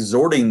he's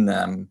exhorting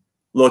them,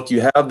 look,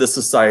 you have this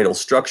societal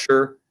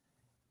structure,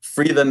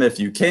 free them if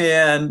you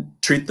can,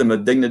 treat them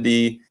with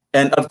dignity.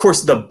 And of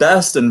course, the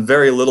best and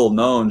very little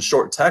known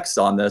short text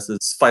on this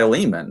is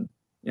Philemon.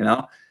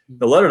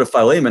 The letter to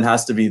Philemon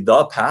has to be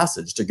the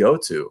passage to go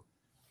to,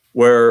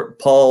 where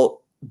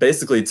Paul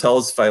basically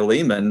tells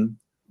Philemon,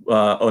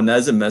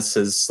 Onesimus,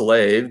 his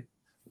slave,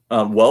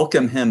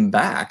 welcome him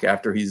back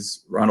after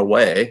he's run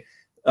away,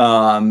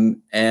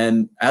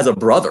 and as a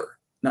brother.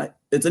 Now,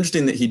 it's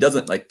interesting that he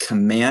doesn't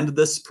command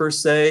this per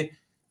se,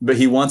 but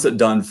he wants it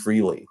done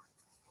freely.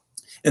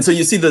 And so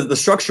you see the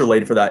structure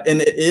laid for that.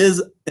 And it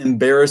is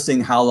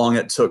embarrassing how long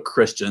it took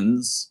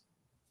Christians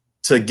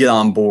to get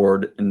on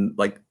board and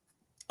like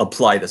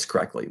apply this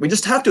correctly. We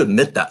just have to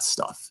admit that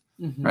stuff,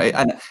 right?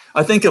 And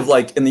I think of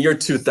like in the year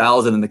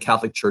 2000 in the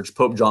Catholic Church,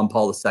 Pope John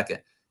Paul II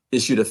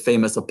issued a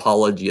famous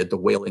apology at the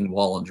Wailing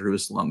Wall in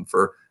Jerusalem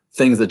for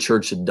things the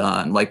church had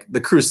done, like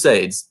the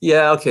Crusades.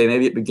 Yeah, okay,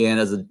 maybe it began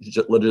as a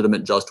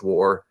legitimate just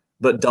war,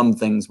 but dumb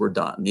things were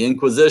done. The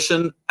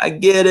Inquisition, I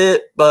get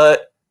it,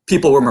 but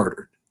people were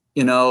murdered,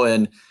 you know,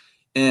 and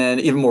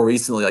even more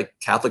recently, like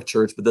Catholic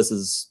Church, but this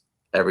is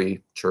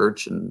every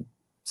church and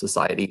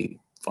society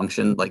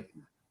function, like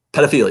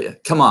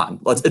pedophilia. Come on,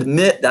 let's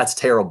admit that's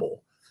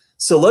terrible.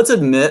 So let's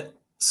admit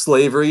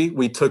slavery,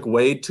 we took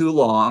way too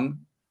long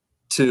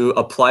to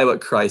apply what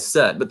Christ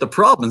said. But the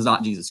problem is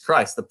not Jesus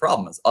Christ. The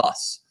problem is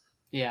us.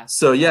 Yeah.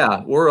 So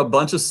yeah, we're a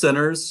bunch of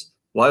sinners.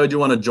 Why would you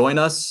want to join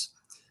us?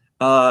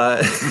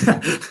 But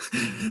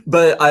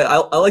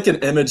I like an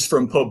image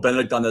from Pope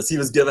Benedict on this. He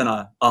was given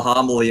a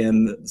homily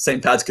in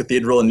St. Pat's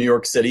Cathedral in New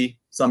York City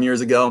some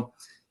years ago.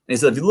 And he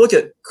said, if you look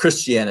at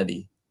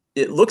Christianity,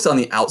 it looks on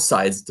the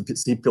outsides to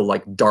see people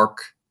like dark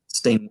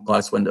stained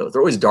glass windows.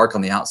 They're always dark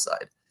on the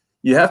outside.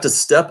 You have to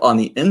step on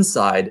the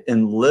inside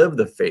and live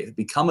the faith,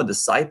 become a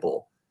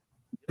disciple,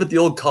 give it the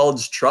old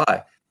college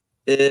try.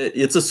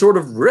 It's a sort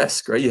of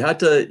risk, right? You had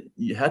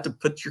to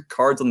put your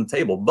cards on the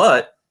table,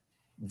 but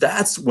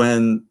that's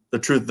when the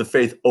truth of the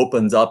faith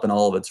opens up in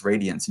all of its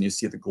radiance and you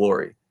see the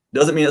glory.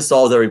 Doesn't mean it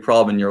solves every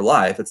problem in your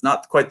life. It's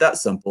not quite that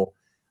simple,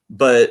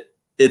 but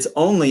it's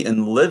only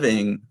in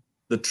living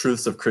the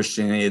truths of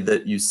Christianity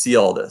that you see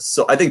all this.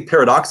 So I think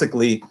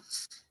paradoxically,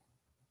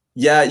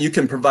 yeah, you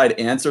can provide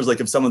answers. Like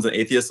if someone's an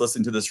atheist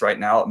listening to this right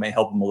now, it may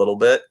help them a little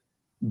bit.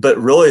 But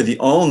really the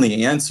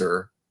only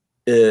answer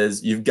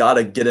is you've got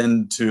to get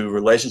into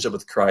relationship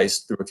with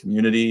Christ through a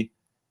community.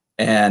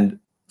 And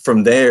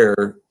from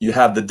there, you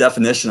have the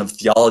definition of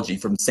theology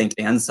from St.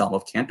 Anselm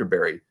of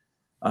Canterbury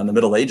in the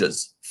Middle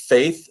Ages.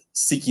 Faith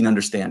seeking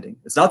understanding.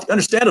 It's not to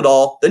understand it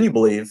all, then you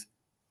believe.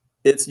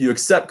 It's you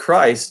accept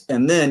Christ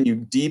and then you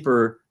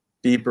deeper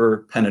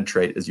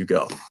penetrate as you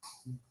go.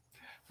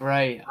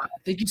 Right.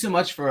 Thank you so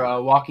much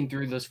for walking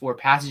through those 4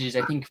 passages.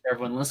 I think for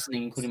everyone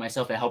listening, including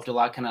myself, it helped a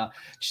lot, kind of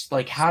just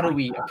like how do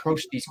we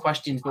approach these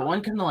questions. But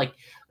one kind of like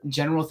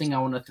general thing I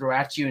want to throw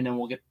at you, and then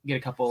we'll get a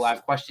couple of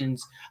live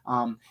questions,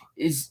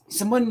 is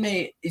someone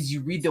may, as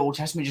you read the Old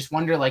Testament, just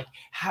wonder like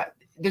how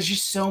there's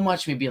just so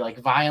much maybe like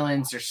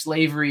violence or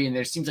slavery, and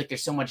there seems like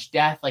there's so much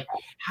death. Like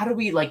how do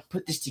we like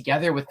put this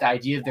together with the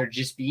idea of there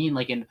just being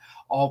like an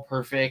all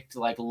perfect,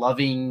 like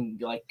loving,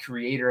 like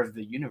creator of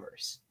the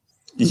universe?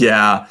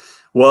 Yeah.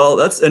 Well,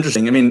 that's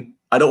interesting. I mean,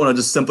 I don't want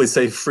to just simply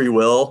say free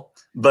will,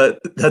 but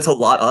that's a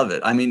lot of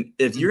it. I mean,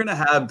 if you're going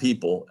to have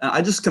people, and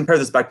I just compare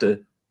this back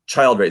to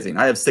child raising.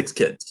 I have 6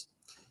 kids.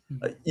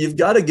 You've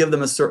got to give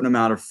them a certain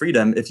amount of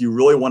freedom if you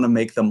really want to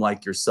make them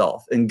like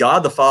yourself. And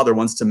God the Father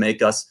wants to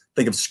make us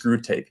think of screw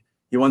tape.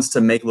 He wants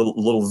to make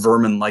little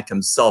vermin like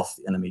himself,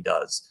 the enemy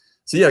does.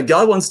 So yeah,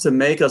 God wants to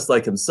make us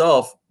like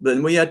himself,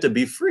 but we have to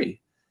be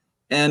free.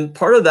 And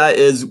part of that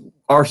is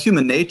our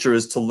human nature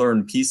is to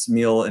learn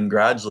piecemeal and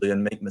gradually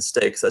and make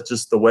mistakes. That's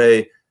just the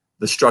way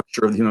the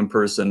structure of the human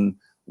person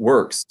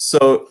works.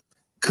 So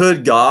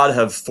could God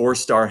have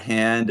forced our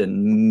hand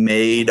and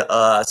made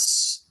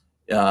us,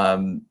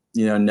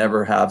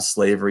 never have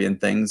slavery and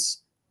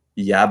things?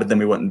 Yeah, but then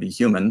we wouldn't be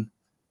human.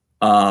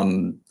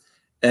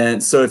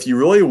 And so if you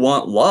really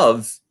want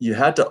love, you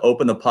had to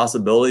open the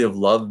possibility of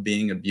love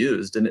being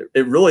abused. And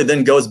it really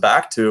then goes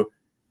back to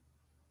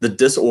the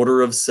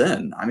disorder of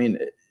sin. I mean,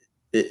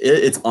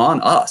 it's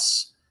on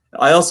us.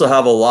 I also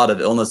have a lot of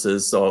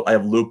illnesses. So I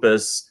have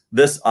lupus,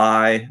 this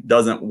eye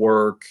doesn't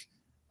work,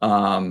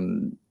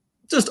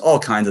 just all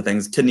kinds of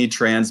things, kidney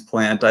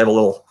transplant. I have a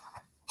little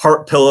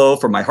heart pillow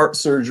for my heart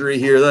surgery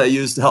here that I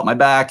use to help my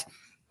back.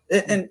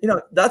 And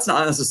that's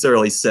not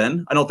necessarily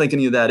sin. I don't think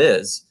any of that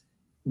is,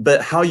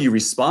 but how you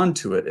respond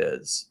to it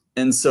is.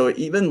 And so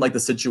even like the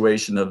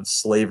situation of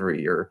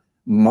slavery or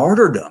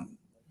martyrdom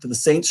that the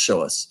saints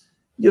show us,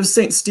 you have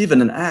St.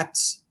 Stephen in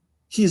Acts.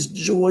 He's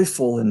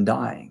joyful in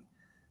dying.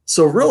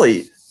 So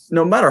really,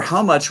 no matter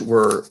how much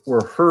we're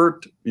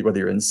hurt, whether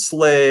you're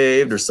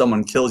enslaved or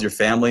someone kills your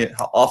family,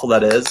 how awful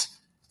that is,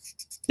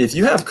 if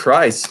you have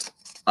Christ,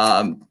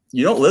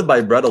 you don't live by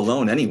bread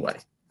alone anyway.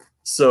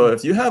 So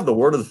if you have the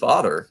word of the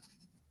Father,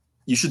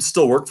 you should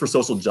still work for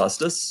social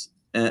justice,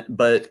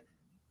 but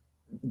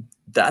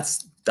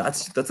that's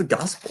the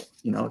gospel.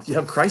 If you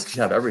have Christ,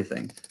 you have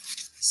everything.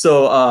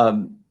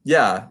 So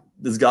yeah,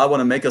 does God want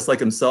to make us like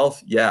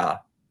himself? Yeah.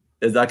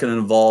 Is that going to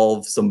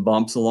involve some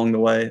bumps along the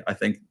way? I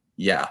think,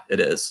 yeah,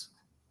 it is.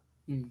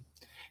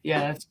 Yeah,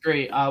 that's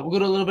great. We'll go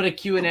to a little bit of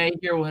Q&A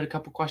here. We'll hit a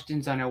couple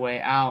questions on our way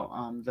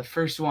out. The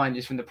first one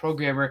is from the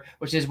programmer,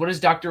 which is, what does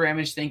Dr.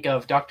 Ramage think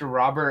of Dr.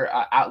 Robert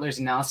Adler's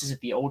analysis that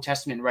the Old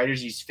Testament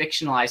writers use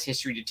fictionalized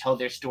history to tell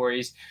their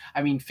stories?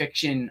 I mean,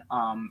 fiction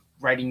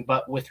writing,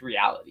 but with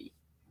reality.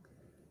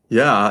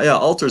 Yeah,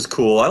 Alter's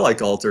cool. I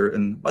like Alter.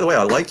 And by the way,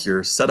 I like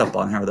your setup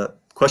on how that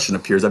question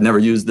appears. I've never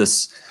used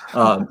this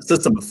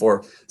system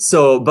before.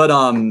 So, but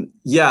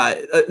yeah,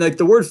 like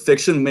the word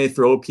fiction may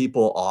throw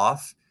people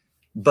off,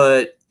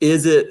 but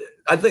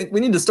I think we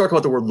need to start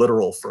about the word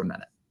literal for a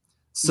minute.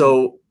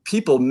 So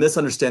people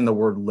misunderstand the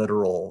word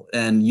literal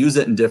and use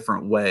it in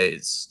different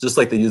ways, just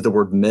like they use the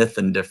word myth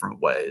in different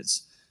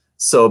ways.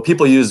 So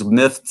people use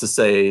myth to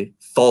say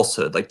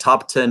falsehood, like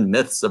top 10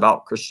 myths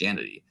about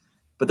Christianity.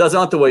 But that's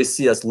not the way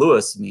C.S.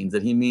 Lewis means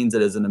it. He means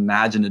it as an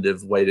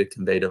imaginative way to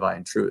convey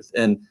divine truth.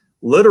 And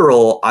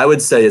literal, I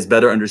would say, is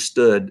better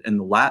understood in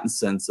the Latin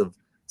sense of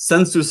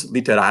sensus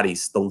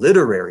literaris, the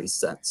literary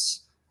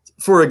sense.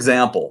 For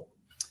example,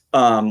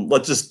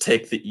 let's just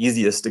take the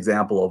easiest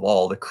example of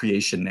all, the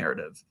creation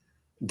narrative.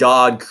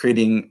 God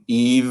creating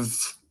Eve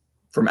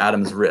from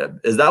Adam's rib.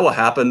 Is that what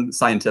happened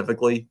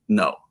scientifically?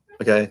 No.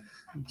 Okay.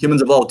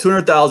 Humans evolved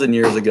 200,000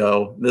 years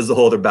ago. This is a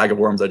whole other bag of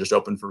worms I just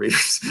opened for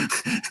readers.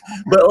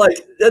 But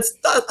like, that's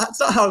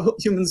not how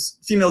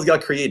females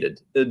got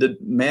created. Did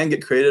man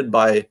get created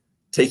by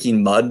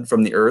taking mud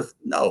from the earth?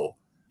 No.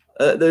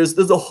 There's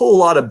a whole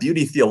lot of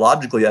beauty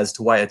theologically as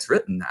to why it's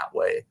written that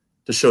way,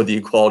 to show the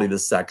equality of the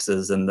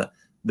sexes and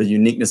the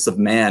uniqueness of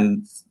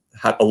man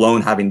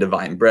alone having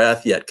divine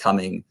breath, yet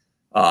coming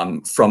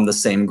from the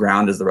same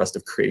ground as the rest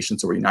of creation.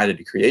 So we're united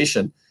to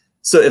creation.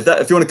 So if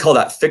you want to call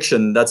that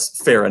fiction,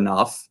 that's fair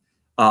enough.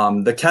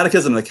 The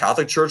Catechism of the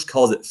Catholic Church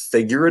calls it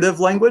figurative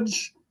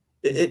language.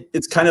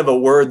 It's kind of a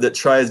word that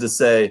tries to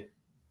say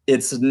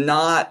it's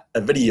not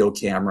a video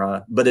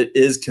camera, but it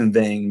is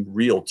conveying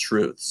real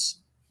truths.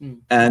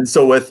 And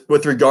so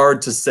with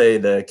regard to, say,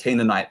 the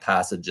Canaanite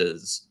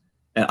passages,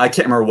 and I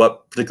can't remember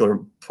what particular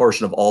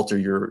portion of Altar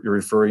you're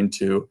referring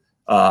to,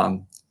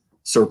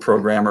 Sir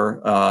Programmer,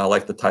 I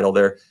like the title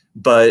there,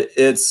 but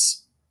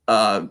it's,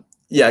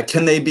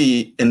 can they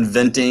be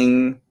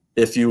inventing,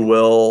 if you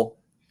will,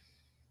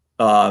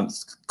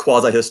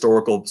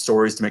 quasi-historical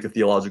stories to make a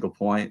theological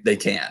point? They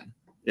can.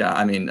 Yeah,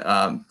 I mean,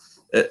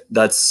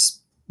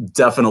 that's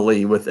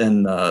definitely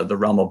within the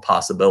realm of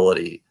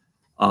possibility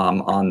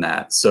on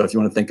that. So if you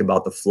want to think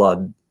about the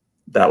flood,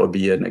 that would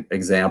be an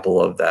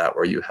example of that,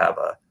 where you have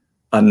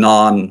a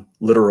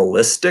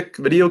non-literalistic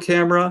video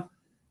camera.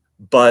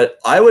 But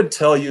I would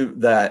tell you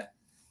that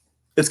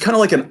it's kind of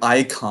like an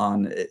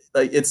icon.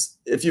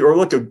 If you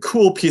look a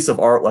cool piece of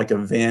art like a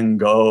Van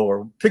Gogh,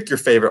 or pick your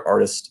favorite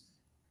artist,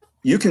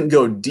 you can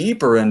go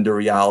deeper into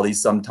reality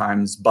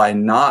sometimes by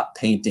not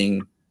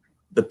painting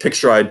the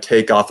picture I'd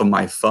take off of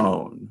my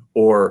phone,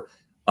 or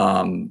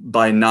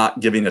by not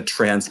giving a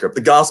transcript.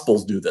 The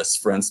Gospels do this,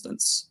 for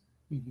instance.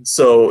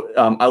 So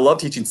I love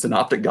teaching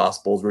synoptic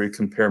Gospels, where you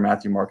compare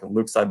Matthew, Mark, and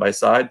Luke side by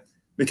side,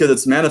 because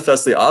it's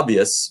manifestly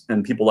obvious,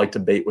 and people like to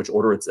debate which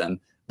order it's in,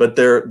 but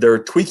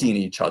they're tweaking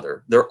each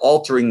other. They're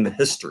altering the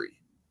history.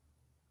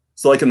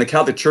 So like in the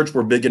Catholic Church,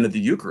 we're big into the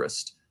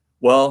Eucharist.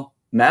 Well,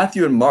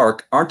 Matthew and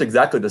Mark aren't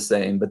exactly the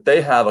same, but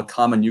they have a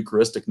common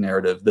Eucharistic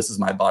narrative. This is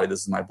my body,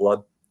 this is my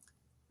blood.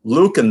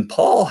 Luke and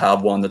Paul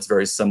have one that's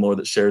very similar,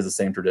 that shares the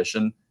same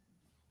tradition.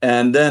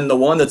 And then the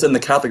one that's in the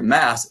Catholic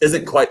Mass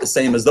isn't quite the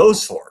same as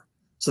those four.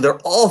 So they're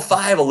all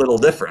five a little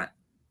different,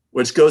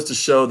 which goes to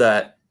show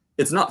that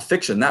it's not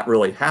fiction. That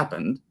really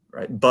happened,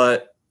 right?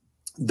 But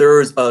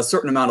there's a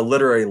certain amount of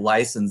literary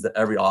license that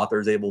every author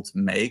is able to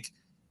make.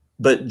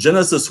 But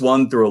Genesis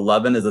 1 through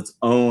 11 is its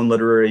own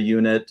literary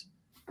unit.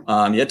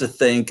 You have to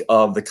think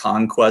of the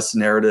conquest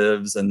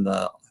narratives and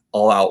the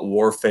all-out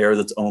warfare as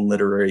its own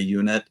literary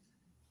unit.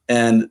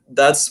 And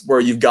that's where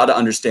you've got to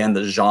understand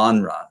the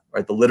genre,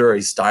 right? The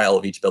literary style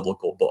of each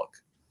biblical book.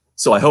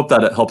 So I hope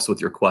that it helps with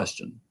your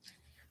question.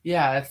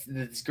 Yeah,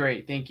 that's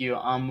great. Thank you.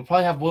 We'll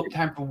probably have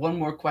time for one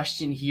more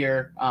question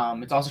here.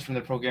 It's also from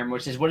the program,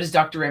 which says, what does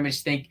Dr.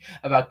 Ramage think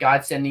about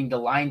God sending the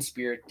lion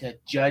spirit to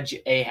judge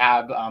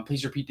Ahab?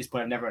 Please repeat this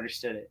point. I've never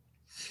understood it.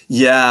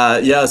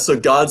 Yeah. So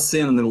God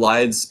sending the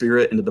lion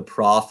spirit into the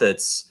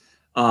prophets,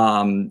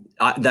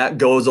 that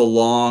goes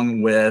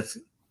along with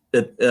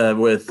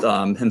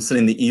him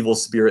sending the evil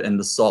spirit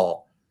into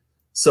Saul.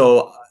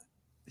 So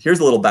here's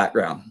a little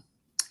background.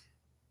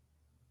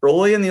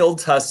 Early in the Old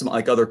Testament,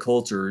 like other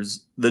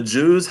cultures, the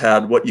Jews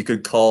had what you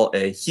could call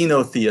a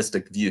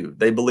henotheistic view.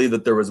 They believed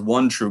that there was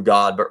one true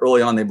God, but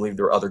early on they believed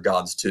there were other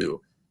gods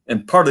too.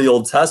 And part of the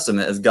Old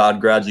Testament is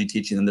God gradually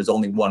teaching them there's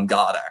only one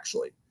God,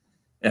 actually.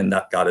 And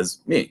that God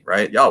is me,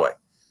 right? Yahweh.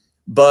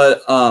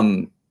 But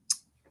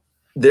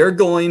they're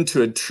going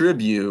to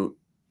attribute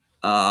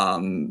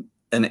an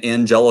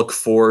angelic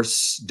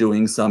force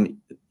doing some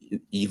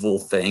evil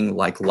thing,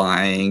 like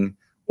lying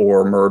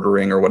or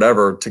murdering or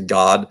whatever, to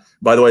God.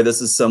 By the way,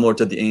 this is similar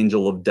to the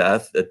angel of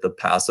death at the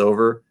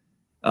Passover.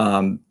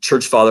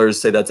 Church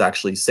fathers say that's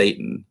actually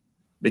Satan,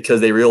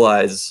 because they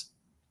realize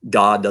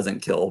God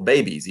doesn't kill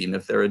babies, even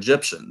if they're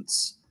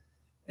Egyptians.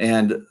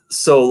 And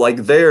so like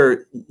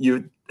there,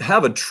 you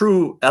have a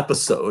true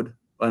episode.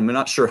 I'm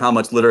not sure how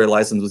much literary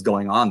license was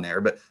going on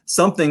there, but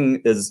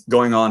something is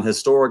going on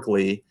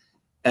historically.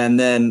 And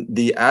then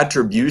the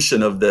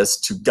attribution of this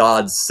to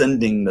God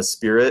sending the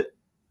spirit,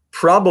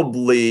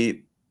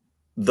 probably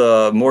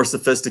the more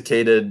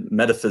sophisticated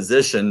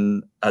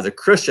metaphysician as a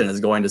Christian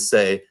is going to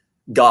say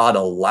God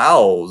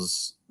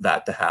allows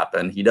that to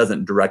happen. He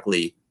doesn't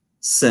directly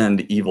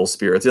send evil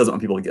spirits. He doesn't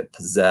want people to get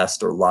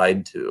possessed or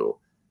lied to.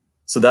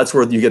 So that's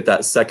where you get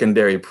that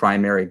secondary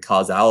primary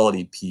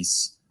causality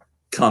piece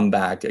come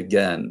back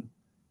again.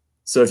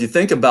 So if you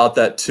think about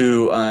that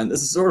too, and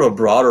this is sort of a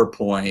broader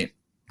point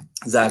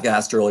Zach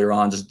asked earlier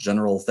on, just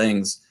general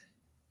things.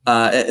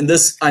 And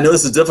this, I know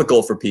this is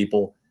difficult for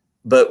people,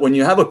 but when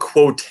you have a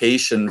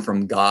quotation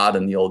from God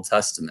in the Old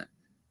Testament,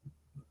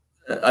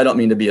 I don't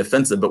mean to be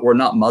offensive, but we're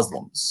not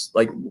Muslims.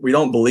 Like, we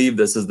don't believe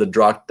this is the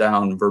dropped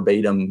down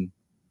verbatim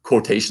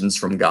quotations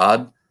from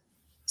God.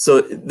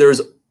 So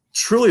there's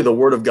truly the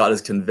word of God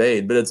is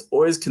conveyed, but it's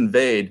always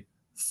conveyed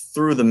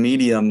through the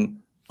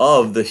medium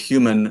of the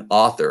human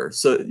author.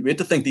 So we have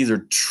to think these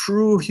are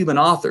true human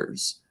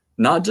authors,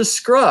 not just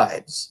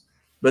scribes,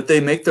 but they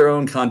make their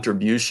own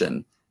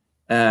contribution.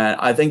 And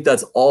I think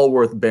that's all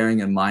worth bearing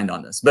in mind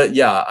on this. But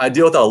yeah, I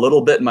deal with that a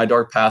little bit in my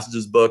Dark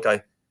Passages book.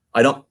 I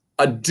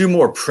do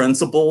more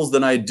principles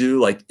than I do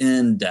like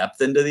in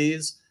depth into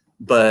these,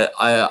 but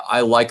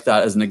I like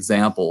that as an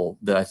example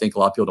that I think a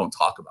lot of people don't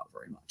talk about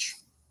very much.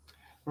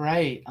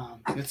 Right.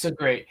 That's so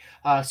great.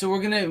 So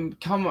we're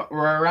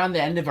around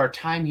the end of our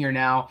time here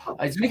now.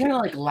 Is there any kind of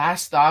like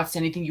last thoughts,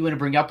 anything you want to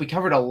bring up? We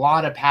covered a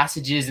lot of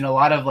passages and a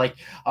lot of like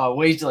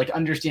ways to like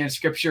understand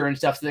scripture and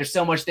stuff. So there's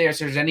so much there.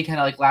 So is there any kind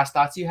of like last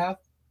thoughts you have?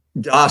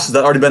 Gosh,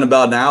 that's already been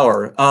about an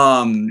hour.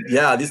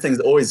 Yeah, these things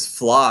always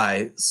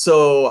fly.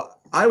 So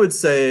I would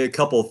say a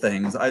couple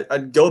things.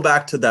 I'd go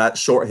back to that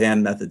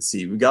shorthand method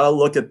C. We've got to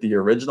look at the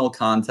original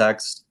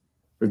context.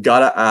 We've got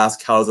to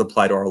ask, how does it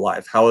apply to our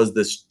life? How is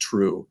this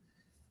true?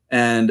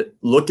 And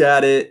look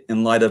at it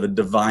in light of a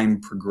divine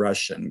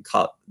progression,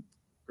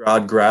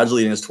 God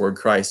gradually leading us toward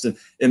Christ. And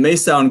it may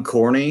sound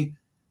corny,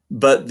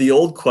 but the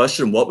old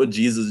question, what would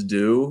Jesus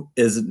do,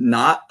 is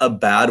not a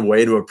bad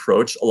way to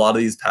approach a lot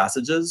of these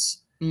passages.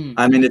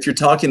 I mean, if you're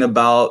talking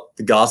about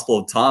the Gospel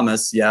of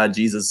Thomas, yeah,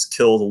 Jesus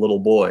killed a little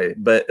boy.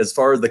 But as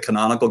far as the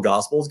canonical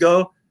Gospels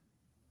go,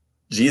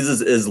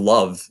 Jesus is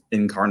love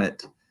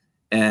incarnate.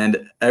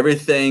 And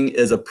everything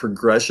is a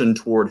progression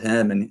toward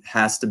him and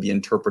has to be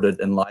interpreted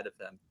in light of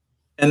him.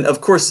 And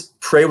of course,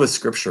 pray with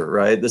scripture,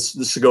 right? This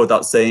should go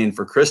without saying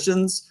for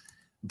Christians.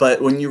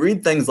 But when you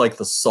read things like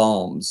the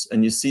Psalms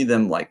and you see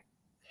them like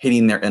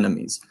hating their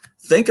enemies,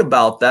 think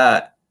about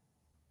that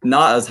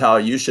not as how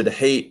you should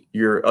hate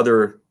your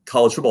other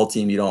college football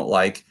team you don't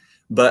like,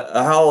 but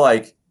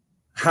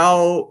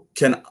how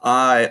can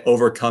I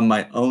overcome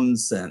my own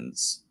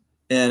sins?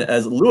 And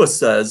as Lewis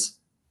says,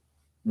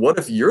 what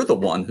if you're the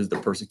one who's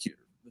the persecutor?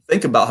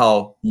 Think about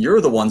how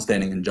you're the one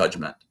standing in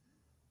judgment.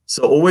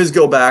 So always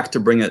go back to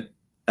bring it.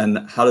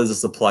 And how does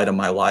this apply to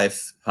my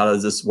life?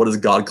 What is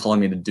God calling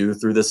me to do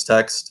through this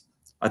text?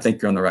 I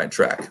think you're on the right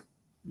track.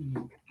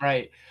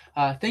 Right.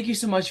 Thank you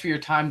so much for your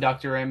time,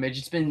 Dr. Ramage.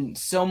 It's been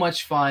so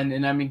much fun.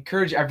 And I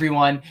encourage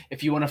everyone,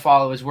 if you want to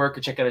follow his work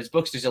or check out his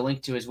books, there's a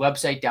link to his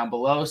website down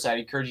below. So I'd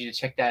encourage you to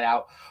check that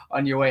out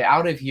on your way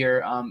out of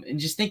here. And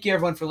just thank you,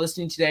 everyone, for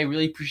listening today.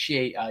 Really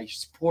appreciate your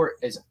support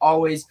as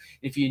always.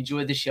 If you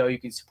enjoyed the show, you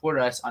can support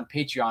us on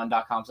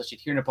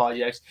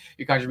patreon.com/AdherentApologetics.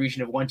 Your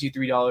contribution of $1, $2,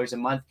 $3 a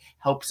month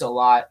helps a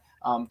lot.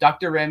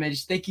 Dr.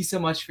 Ramage, thank you so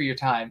much for your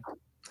time.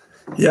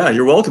 Yeah,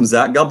 you're welcome,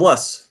 Zach. God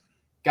bless.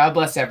 God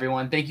bless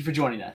everyone. Thank you for joining us.